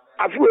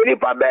 Afu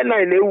nipa be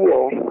 9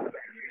 ewu.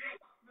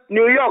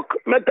 New York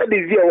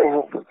Methodist bi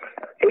wo.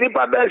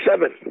 Nipa be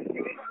 7.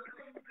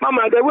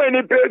 Mama the way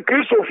ni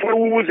Christopher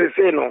wu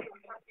say no.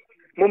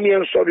 Mummy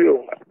en sorry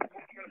o.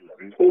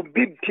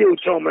 Obi tie o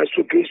so my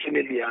so Christ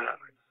ni bia.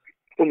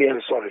 Mummy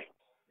en sorry.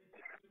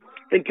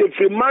 Until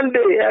from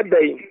Monday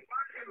everday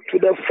to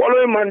the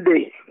following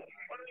Monday,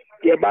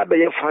 your Bible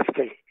is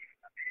fasting.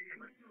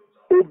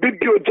 Obi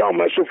bio jam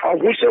my so far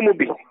who say mo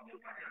bi.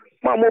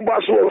 Ma mo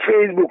ba so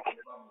Facebook.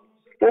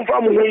 Mo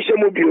fa mo hu say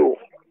mo bi o.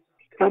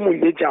 Na mo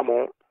ye jam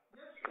o.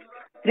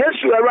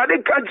 Yesu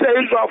erade ka tell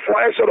Israel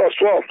for Exodus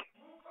 12.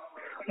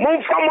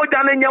 Mo fa mo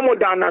dan nya mo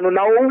dan na no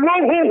na wo hu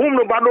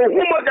no ba no hu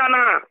mo dan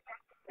na.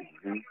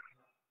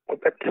 O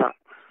beta.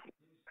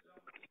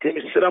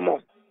 Temi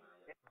sramo.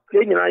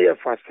 Ye nyina ye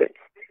fasting.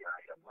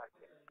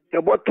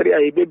 Your bought 3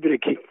 a baby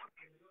breaky.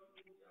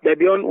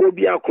 Baby on will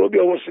be a club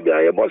was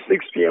about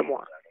 6 p.m.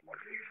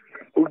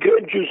 We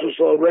get juices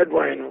or red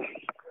wine.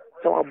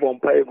 Some are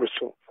bonfire go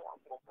so.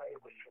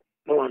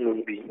 No one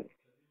will be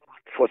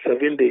for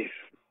 7 days.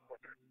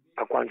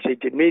 I can't say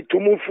me to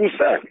move full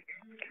sir.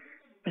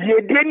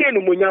 Ye didn't know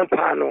Munyan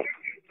Pano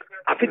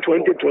after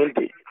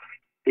 2020.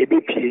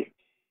 ABP.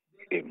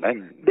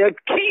 Amen. The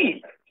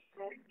key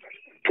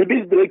to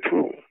this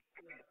breakthrough.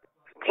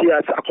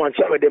 Tears I can't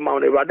share with the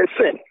mountain rather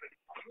same.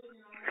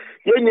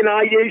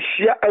 Yenina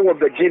Yesia over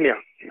Virginia.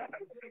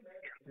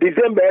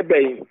 December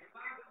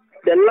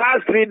the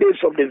last 3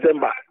 days of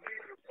December,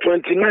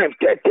 29th,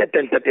 30th,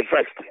 and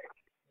 31st.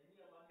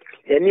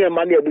 Yeni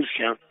Emmanuel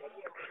Abusian.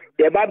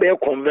 Yeba be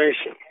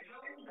convention.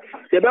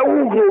 Yeba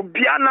will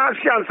be an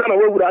Asian son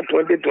away with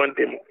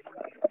 2020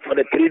 for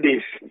the 3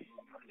 days.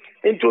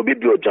 Into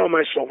Bibio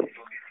Jamason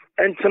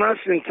and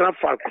Transin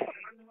Trafaco.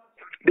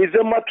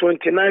 December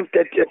 29th,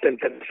 30th, and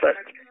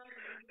 31st.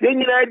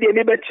 Yenina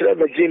de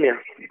Virginia.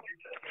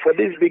 For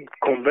this big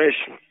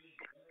convention,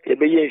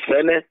 Yebe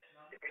Yene,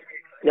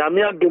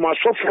 Yamia Duma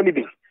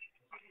Sofonibi,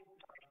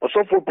 or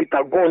Sofo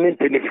Peter Gon in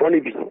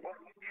Penifonibi.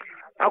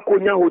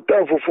 Akunya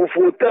Hotel for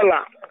hotel,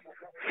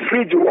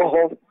 fridge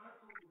woho,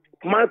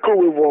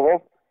 microwave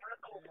woho,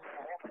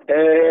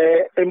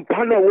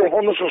 empana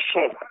woho no so.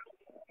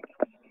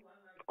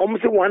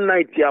 Almost 1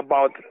 night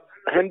about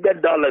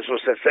 $100 or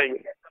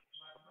something.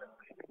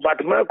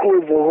 But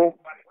microwave woho,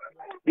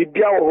 the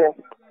beer woho.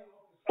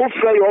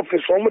 Fly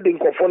office, almost in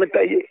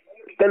Cofonita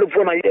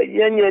telephone,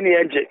 yen.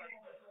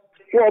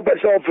 What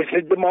best office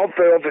is the mouth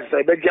office,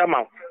 I bet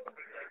Jama.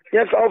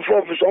 Yes,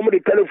 office, almost the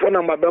telephone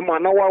number,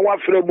 now I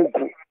free book.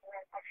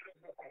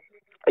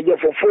 I get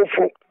for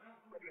 4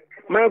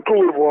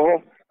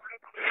 microwave,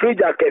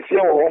 fridge, I can see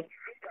all.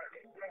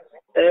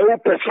 A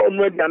person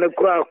went down a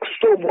crack,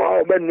 stove,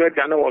 or bed went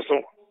down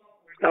also.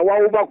 Now,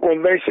 what about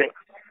convention?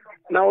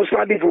 Now,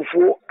 study for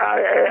 4.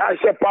 I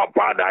said,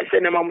 Papa, I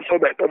said, I'm so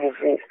better for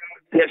 4.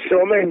 Yes,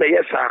 so many,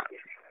 yes, sir.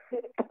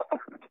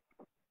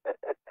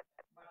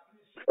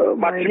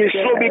 But we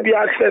so be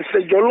access to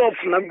Jollof,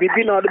 and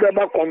be not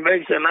the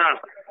convention now.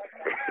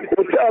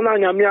 Hotel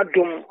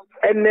Yamiatum,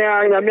 and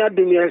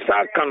Yamiadum and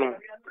Sakano.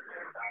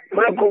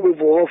 Michael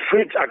with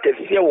fridge, I can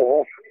see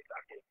all.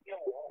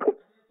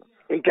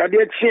 In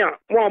Kadia,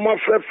 more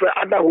for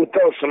other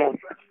hotels, no.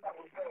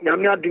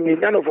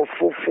 Yamiadum,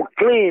 for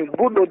clean,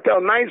 good hotel,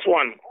 nice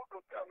one.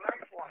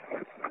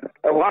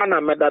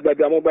 Ohana meda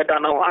baby mo beda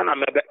na ohana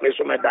me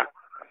so meda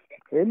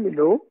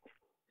Hello.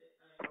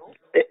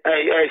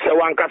 Se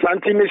wan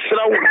kasanti mi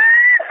srawo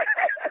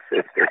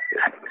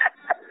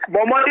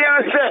bo mo dey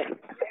answer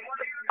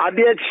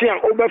ade achian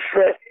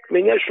obefre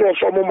me nye sure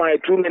so mo my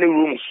too many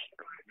rooms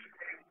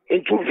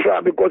into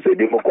fra because e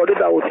bi mo ko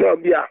da hotel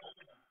bia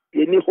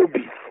ye ni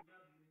hobby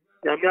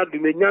na me adu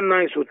me nya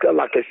nice hotel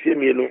akese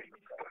mi no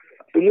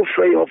mu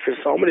free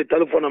office o mo the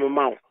telephone na me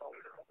ma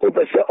o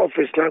be say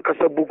office na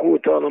kasa buku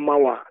hotel na ma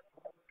wa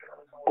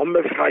on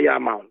me fire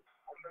amount.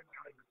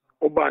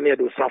 Oba near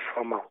the suffer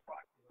amount.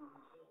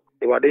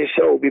 They were then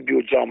shall be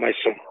built down my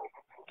son.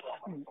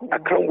 I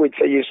can't wait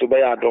to you so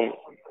by I don't.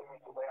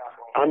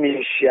 I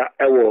mean, share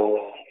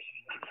our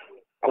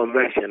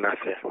convention. I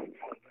said,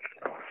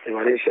 they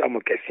were then shall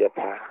make a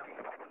siapa.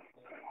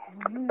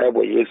 I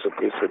will use a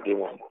Christ with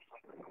you.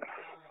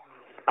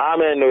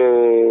 Amen.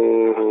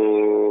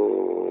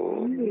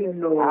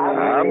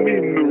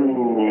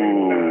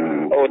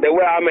 Amen. Oh, the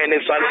way amen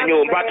is on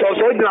you, but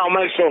also now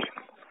my son.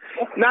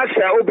 Now,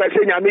 sir, open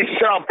your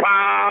mission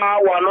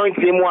power,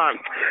 anointing one.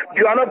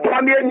 You are not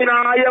promising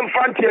I am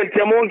fancy.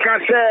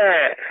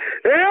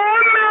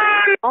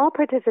 Amen. All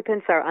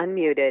participants are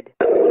unmuted.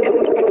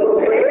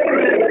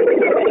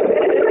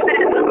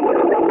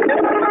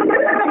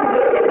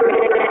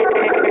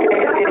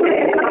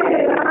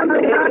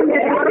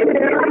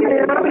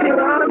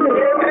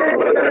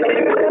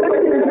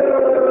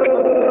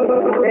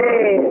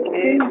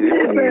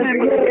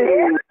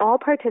 All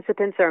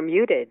participants are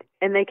muted,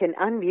 and they can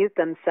unmute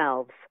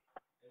themselves.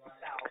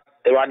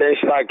 Amen.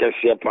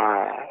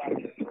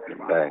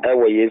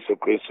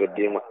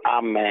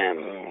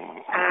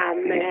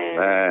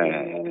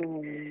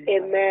 Amen.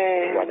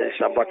 Amen. What the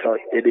Shabbat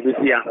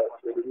Edibisia.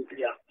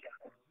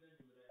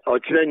 Or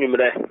children,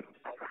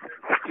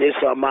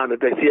 yes, our man,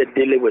 if I see a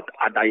daily with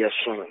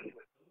Adayason.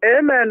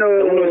 Amen.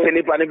 No,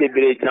 any panic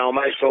be now,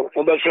 my soul,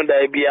 Oberson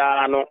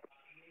Diabiano.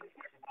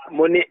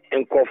 Money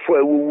and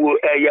coffee woo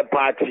a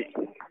party.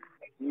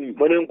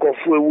 Money and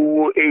coffee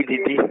woo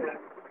ADD.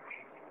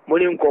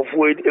 Money and coffee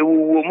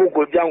woo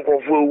Moko Jam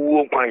coffee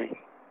woo pine.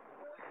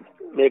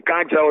 They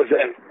can't tell us.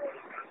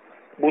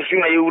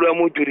 Busuma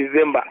Yuramu to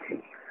December.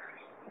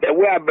 The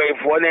way I pay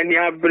for any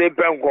break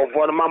pen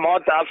for the Mamma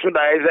Tasu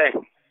Daise.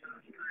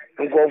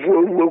 And coffee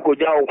woo go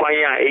down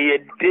a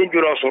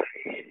dangerous.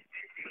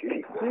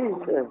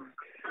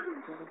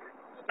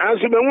 And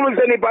so the woman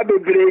said, "Papa,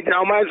 great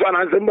now, my son,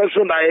 and some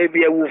person I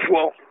be a wolf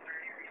for,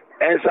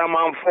 and some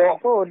man for."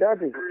 Oh,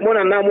 daddy.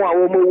 Mona Namwa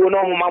will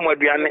know Mamma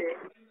Biane.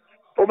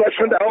 Over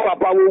Sunda,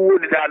 Papa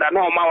would that I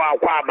know Mawa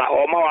Quaba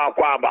or Mawa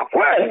Quaba.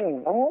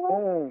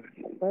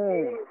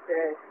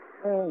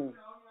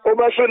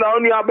 Over Sunda,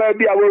 only a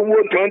baby I will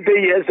 20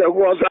 years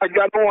ago, so I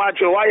got no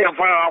watch a wire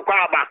for a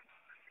Quaba.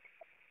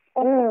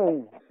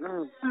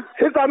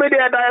 Sister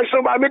Media, I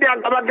saw my media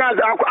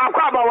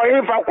Aquaba were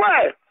in for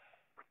quiet.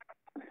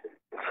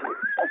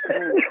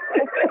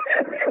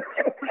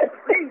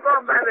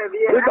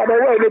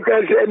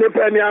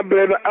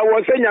 I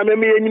was saying, I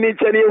may need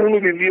to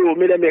review,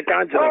 made a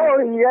cancer. Oh,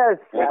 yes.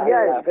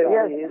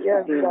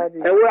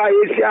 And where I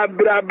see a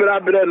bra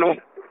no.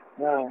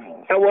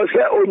 I was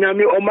saying, oh,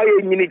 Yami, oh, my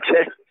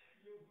miniature.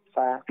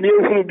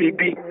 You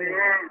be.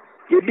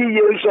 You be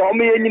you saw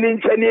me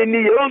in Chennai,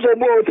 you also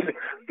bought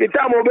the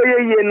time of a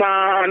year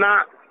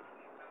na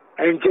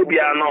and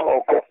Jebiano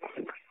or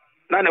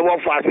none of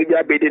what fast be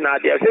a bit in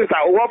idea. Since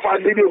I walk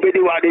fast, you be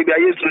what they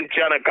used to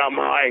China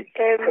come high.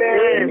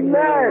 Amen.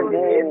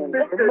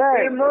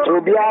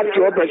 So be out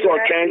to open so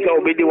change or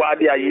be the what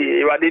they are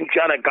in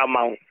China come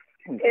out.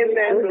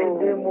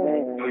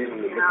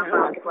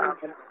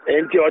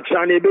 And your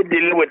China be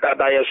dealing with that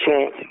I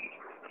assume.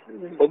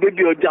 Obi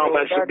your down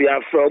to be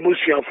a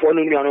Muslim for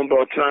no number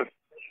of time.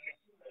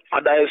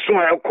 And I assume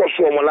I cross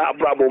one lab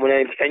problem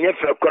and yet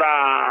for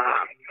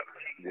cry.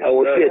 I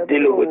will say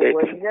deal with it.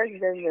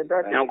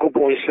 Uncle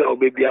Point said,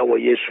 "Baby, I will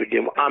yes with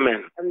him."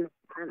 Amen.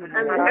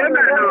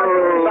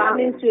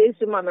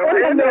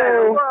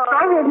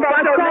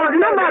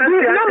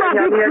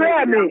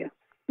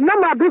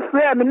 Number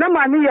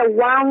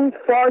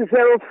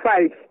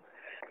 1405.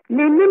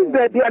 Meaning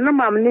that the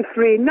anomaly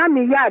free.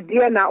 Nami ya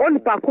Diana only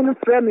Pakunu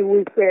frame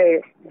with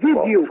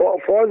video.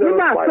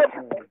 405.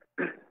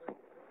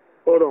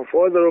 Hold on,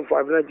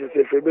 405. Not just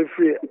if you be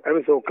free.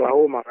 I'm so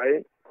Oklahoma,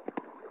 right?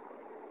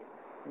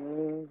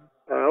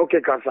 Okay,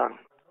 Kasa.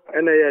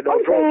 And I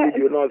don't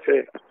video not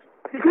say.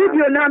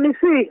 Video now me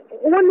see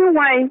only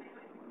wine.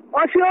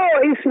 Also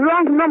it's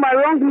wrong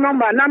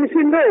number. Now me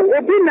see no.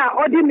 Obina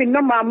odi me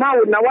number ma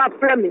na wa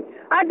frame.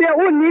 I dey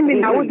only me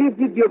na odi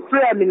video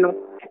frame no.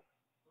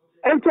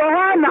 And to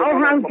her na o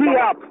hang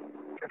up.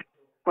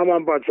 Mama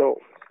Bacho.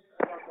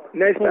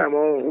 Next time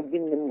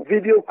on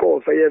video call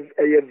for a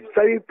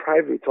very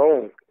private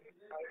home.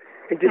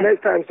 And the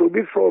next time so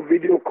before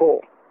video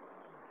call.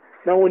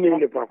 Now we need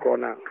the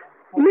corner.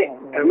 Me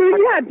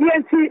ya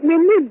DNT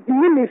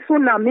me so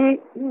na me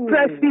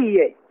press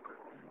here.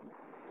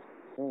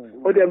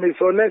 Oh, they me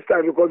so next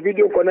time because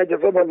video connect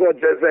so much what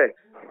they say.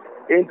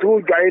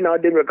 Into guy now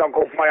they make a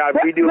fire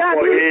video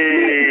for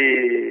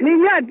me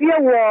ya dia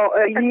wo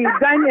yi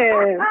dan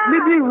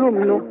living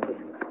room no.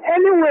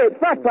 Anyway,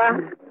 Papa,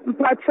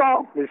 Pacho,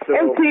 me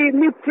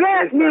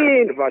press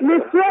Google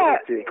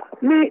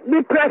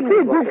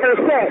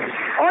say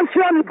on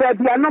show me that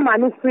they are no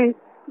money free.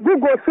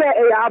 Google say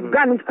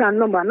Afghanistan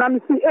number. Now me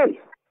see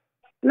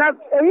now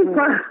me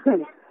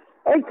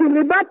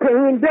back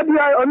in the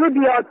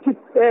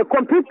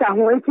computer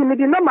home. Me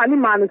the no money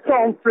man so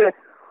on free.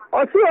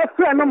 Or see a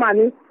free no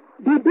money.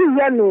 Bibi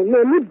yenu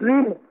no me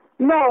dream.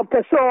 No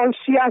person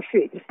share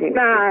shit.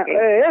 Na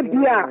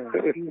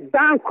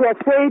thank you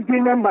for the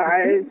number.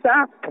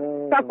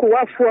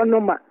 Takuwa for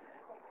number.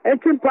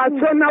 Eti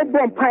patron na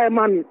bompa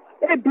mami.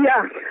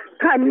 Ebia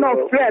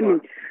cannot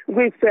friend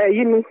with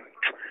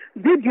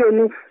video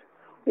no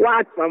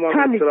what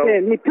can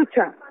it me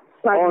picture.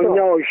 On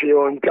your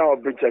show on cow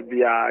picture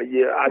be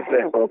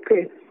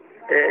okay.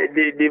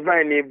 The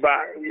divine ba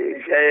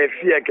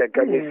fear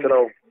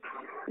kakamisro.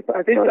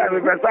 This time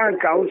we person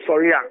can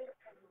sorry.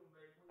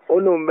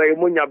 Ono mbe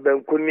munya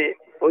benkuni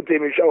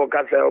otemi sha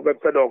wakasa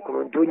obepedo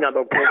okuru ntunya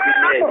dokuru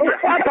bi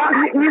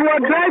ni wo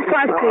drive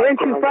fast and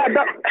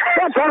father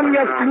what on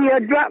your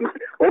drive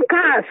o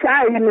ka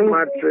sai ni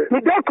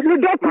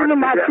dokuru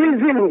ma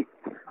season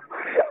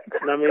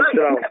na me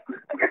sha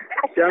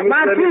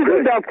ma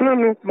season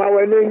dokuru ma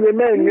wele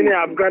ni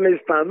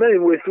Afghanistan me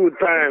we two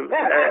time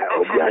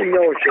obi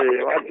anyo she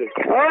what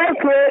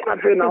okay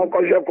afi na ko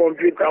your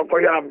computer ko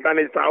your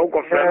Afghanistan o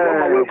ko friend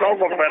ma we ko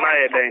friend na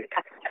yeden.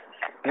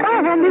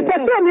 Mr.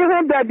 Tony,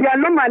 that they are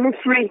no money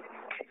free.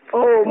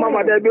 Oh,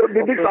 Mama, they be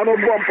big son of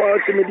bomb for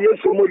us to mediate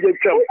so much.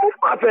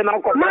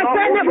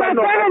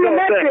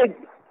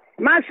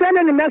 My send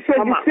a message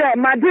say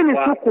my dinner is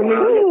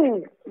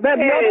cooking. But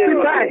not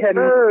to die him.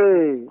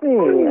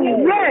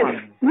 Yes.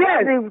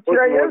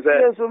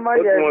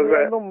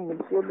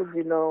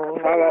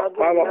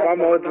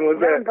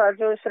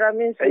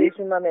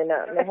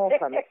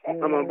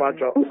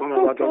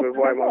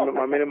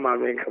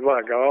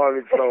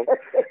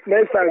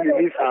 Next time you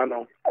this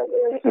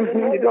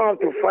you don't have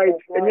to fight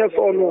and yes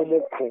or no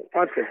more.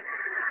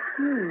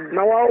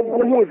 Now I'll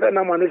go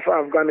to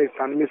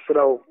Afghanistan,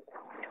 Mr.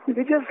 You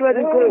just let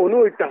it go.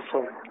 No, it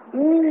doesn't.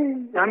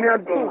 I'm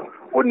not doing.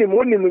 Only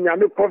when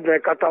you put the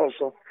cat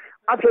also.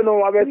 I don't know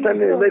what I'm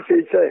sending a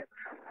message.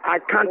 I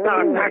can't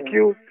attack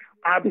you.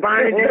 I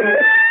bind you.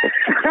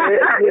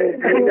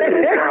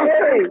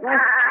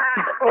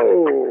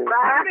 Oh.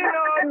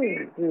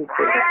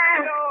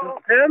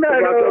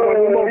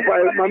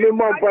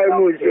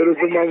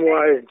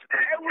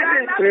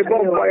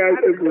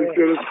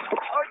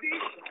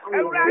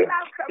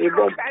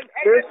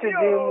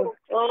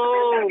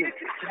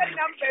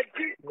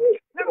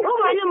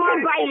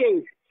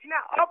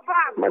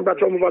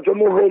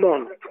 Hold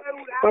on.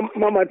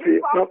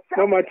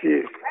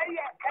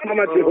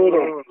 Mama T, hold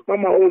on.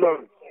 Mama, hold on.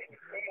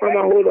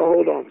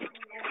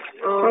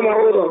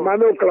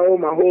 Mama,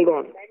 Oklahoma, hold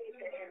on.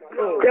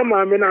 Come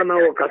on, Mina,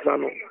 now,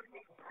 Casano.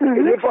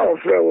 If I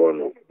offer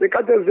one, the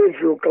cat is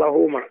in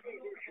Oklahoma.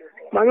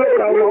 Mama,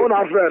 Oklahoma,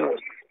 our friend.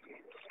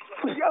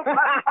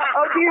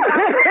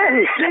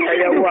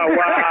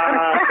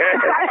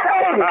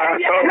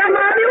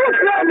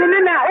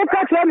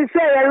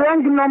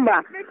 Wrong number.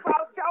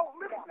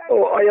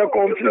 Oh, are you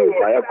confused?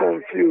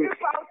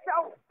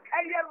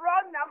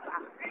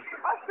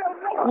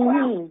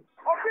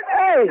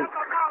 Hey.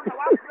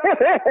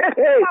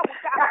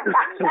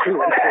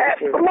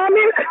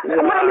 Mommy,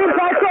 Nyama,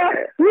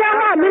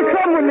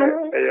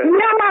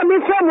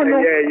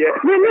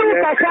 you knew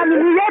Kasami,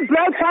 you had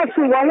breakfast.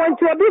 I want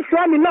to be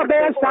from no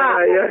better.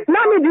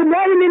 Mommy, do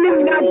not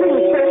even know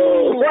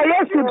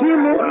yes to do.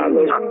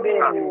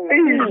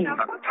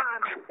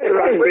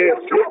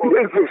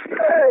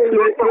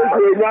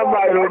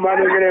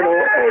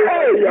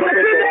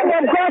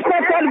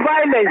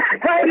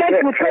 Violence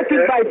will take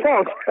it by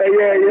force.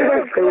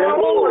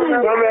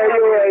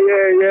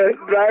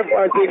 Drive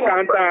as a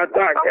counter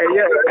attack.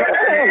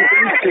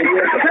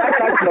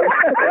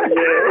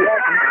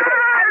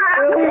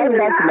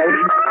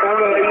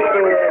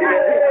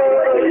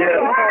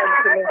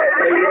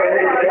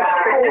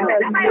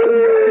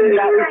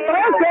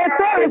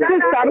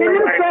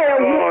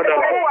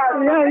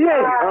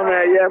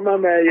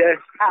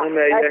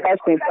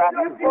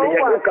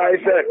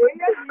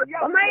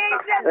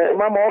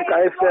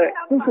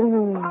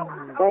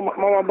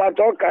 Mama, but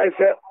okay,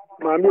 sir.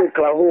 Mama,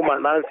 Oklahoma,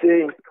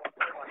 Nancy.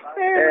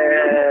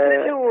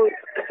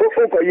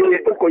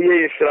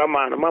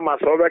 Mama,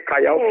 so the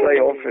Kaya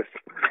office.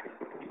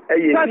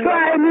 That's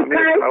why I'm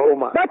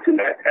Oklahoma.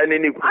 And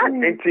in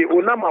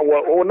Unama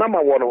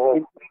one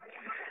home.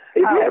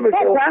 If you ever so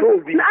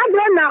be, I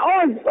don't know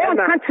all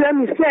country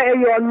me say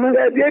you are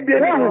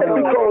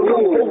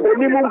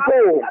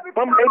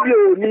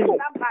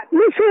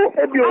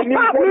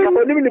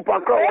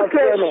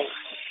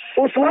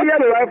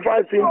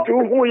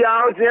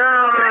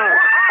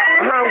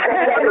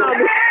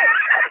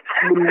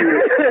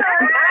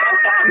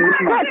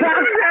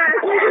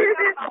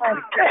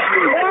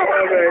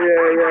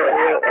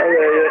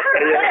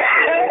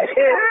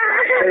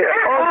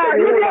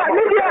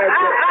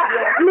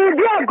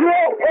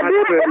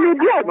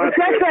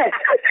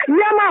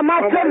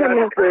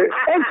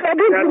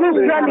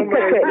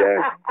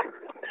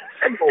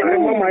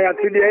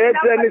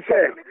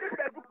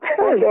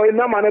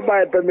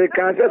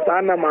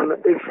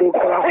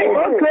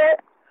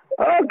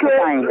Okay.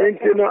 And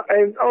you know,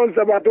 and on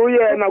Sabat,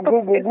 and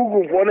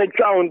Google for a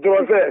count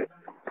to say,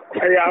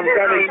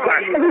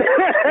 Afghanistan.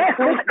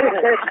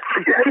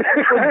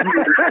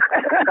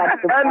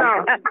 And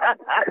now,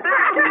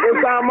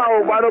 Osama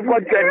Obano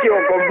got check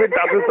your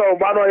computer to say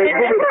Obano is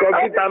good with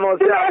computer, no,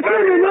 Afghanistan.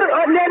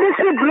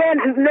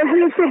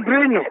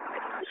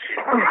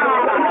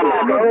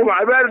 Oh,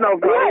 I better not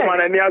go on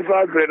and yes,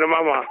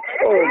 Mama.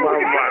 Oh, Mama.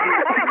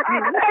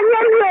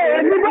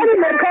 Anybody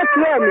may cut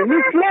me.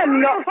 Miss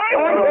Len,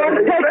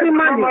 taking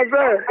money.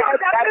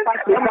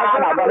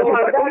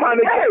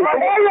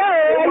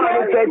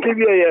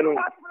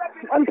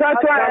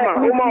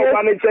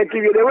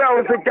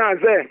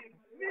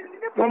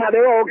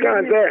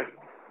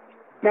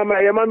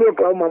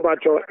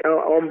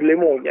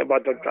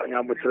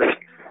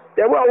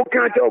 They were all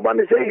can't tell, but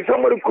they say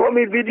somebody call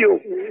me video.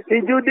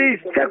 He do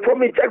this, check for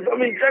me.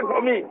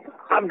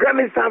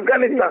 Afghanistan.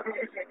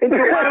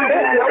 Into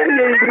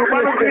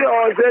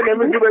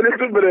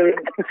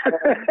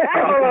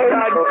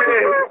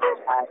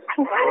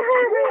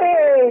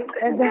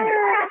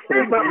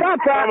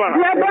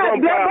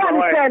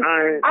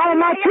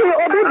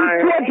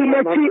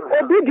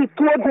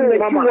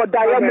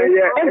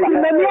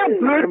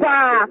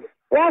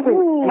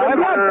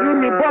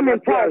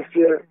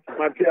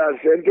Matthias,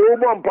 and you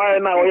won't buy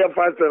now your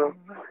pastor.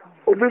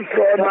 Obi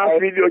for na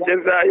video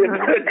just say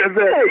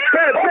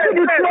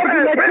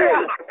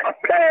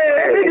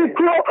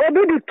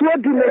Obi the two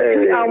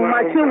dimension and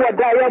matching what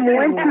I am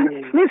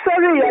wanting. Me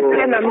sorry ya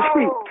pen am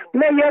see.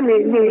 Me ya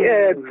me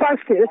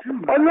pastor.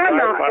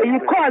 Onana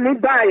you call it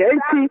by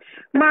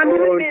mommy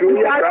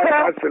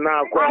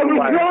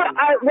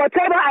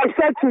whatever I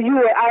said to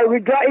you I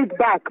withdraw it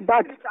back,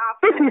 but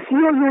if it's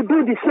you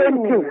do the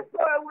same thing.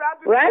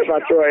 Right?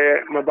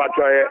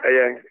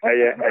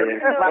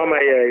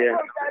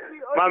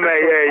 Mama,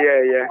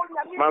 yeah.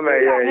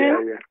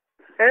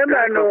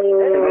 Amen.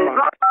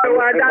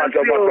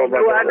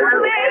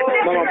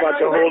 Mama, but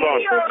hold on.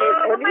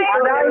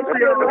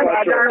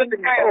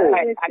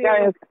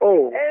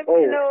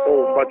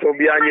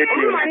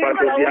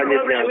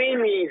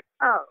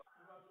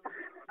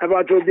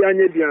 But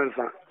Obianye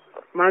Diansa.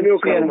 Mani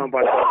okay, Mama,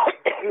 but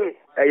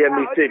a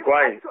mistake.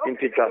 Why? In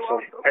teacher, so a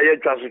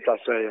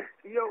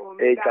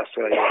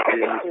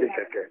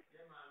mistake.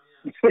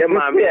 Yeah,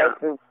 Mammy,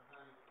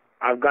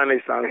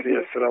 Afghanistan,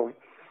 yes, so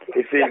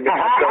if it's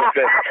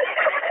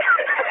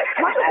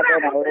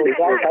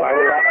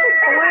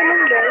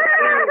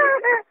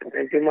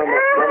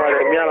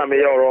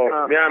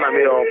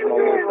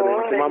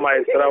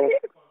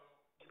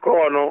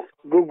Mama,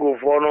 Google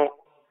for no,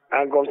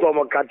 and go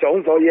some catch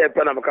on so yeah,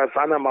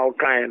 Penamacasana,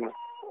 Malkain.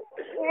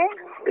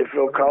 If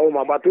you call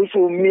my but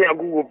also me a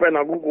Google pen,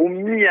 a Google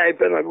me, I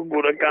pen a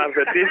Google the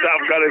cancer, this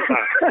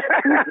Afghanistan.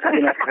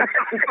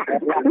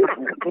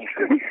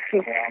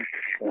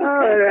 Oh,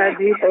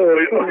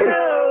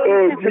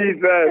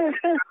 Jesus.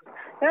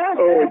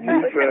 Oh,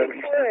 Jesus.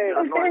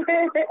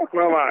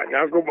 Mama,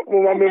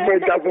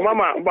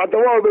 Mama, but the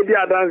world will be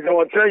a dance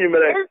or tell you,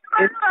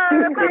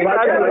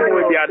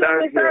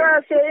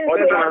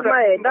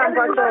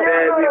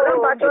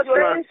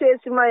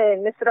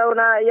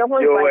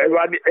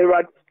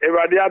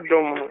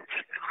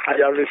 I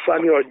have a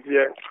son or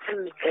dear.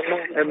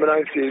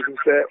 Emergency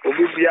say,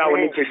 Obibia,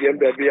 we need to get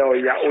baby or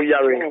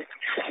Yaring.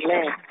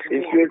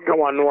 If you come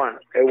on one,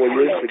 I will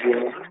use to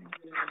do.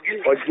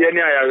 Or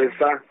Jenny, I have a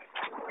son.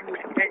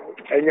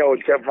 And you will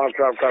check my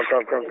crap.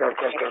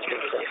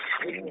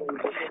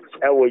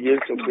 I will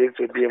use to play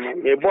to them.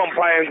 A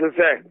bonfire to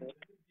say,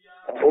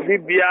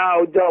 Obibia,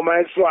 Ojo,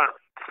 my swat.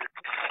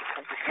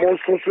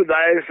 Most should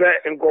I say,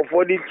 and go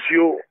for the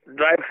chew,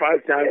 drive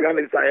fast and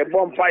Afghanistan. A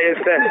bonfire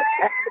said,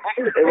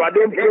 if I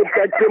don't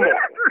protect him,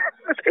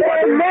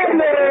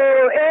 amen.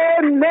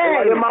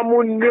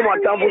 Mamun knew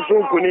what I was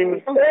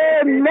doing.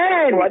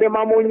 Amen. What the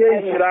Mamun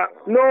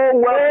no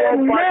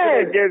weapon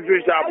against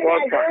you shall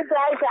prosper.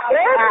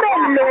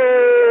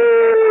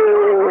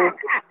 Amen.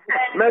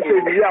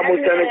 Message ya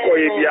musene ko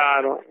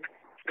ibiano.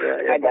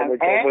 Ya ba mo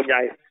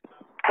nyai.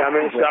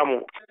 Amen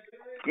samu.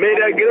 May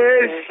the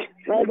grace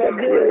of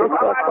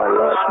our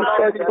Lord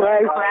Jesus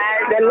Christ,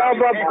 the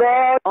love of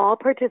God. All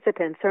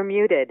participants are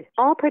muted.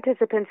 All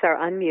participants are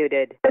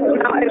unmuted. The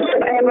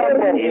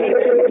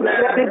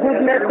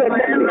goodness and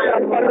mercy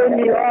shall follow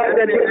me all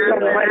the days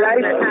of my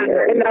life,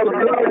 and I will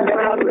dwell in the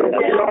house of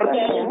the Lord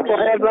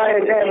forever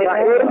and ever.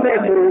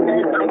 Amen.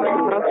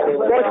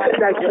 God said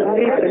I should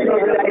live and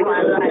not die,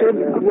 so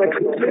work.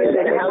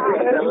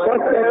 God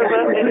said I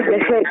should be the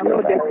head,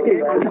 not the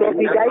tail. So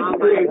he died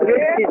to a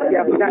great things you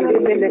have done.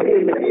 Amen and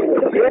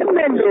amen.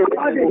 Amen, Lord.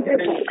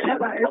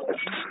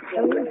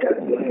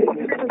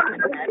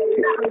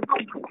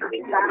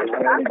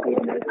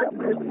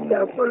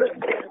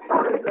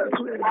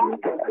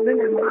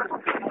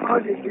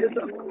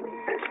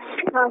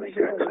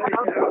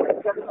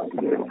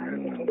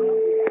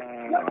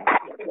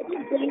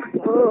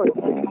 Oh.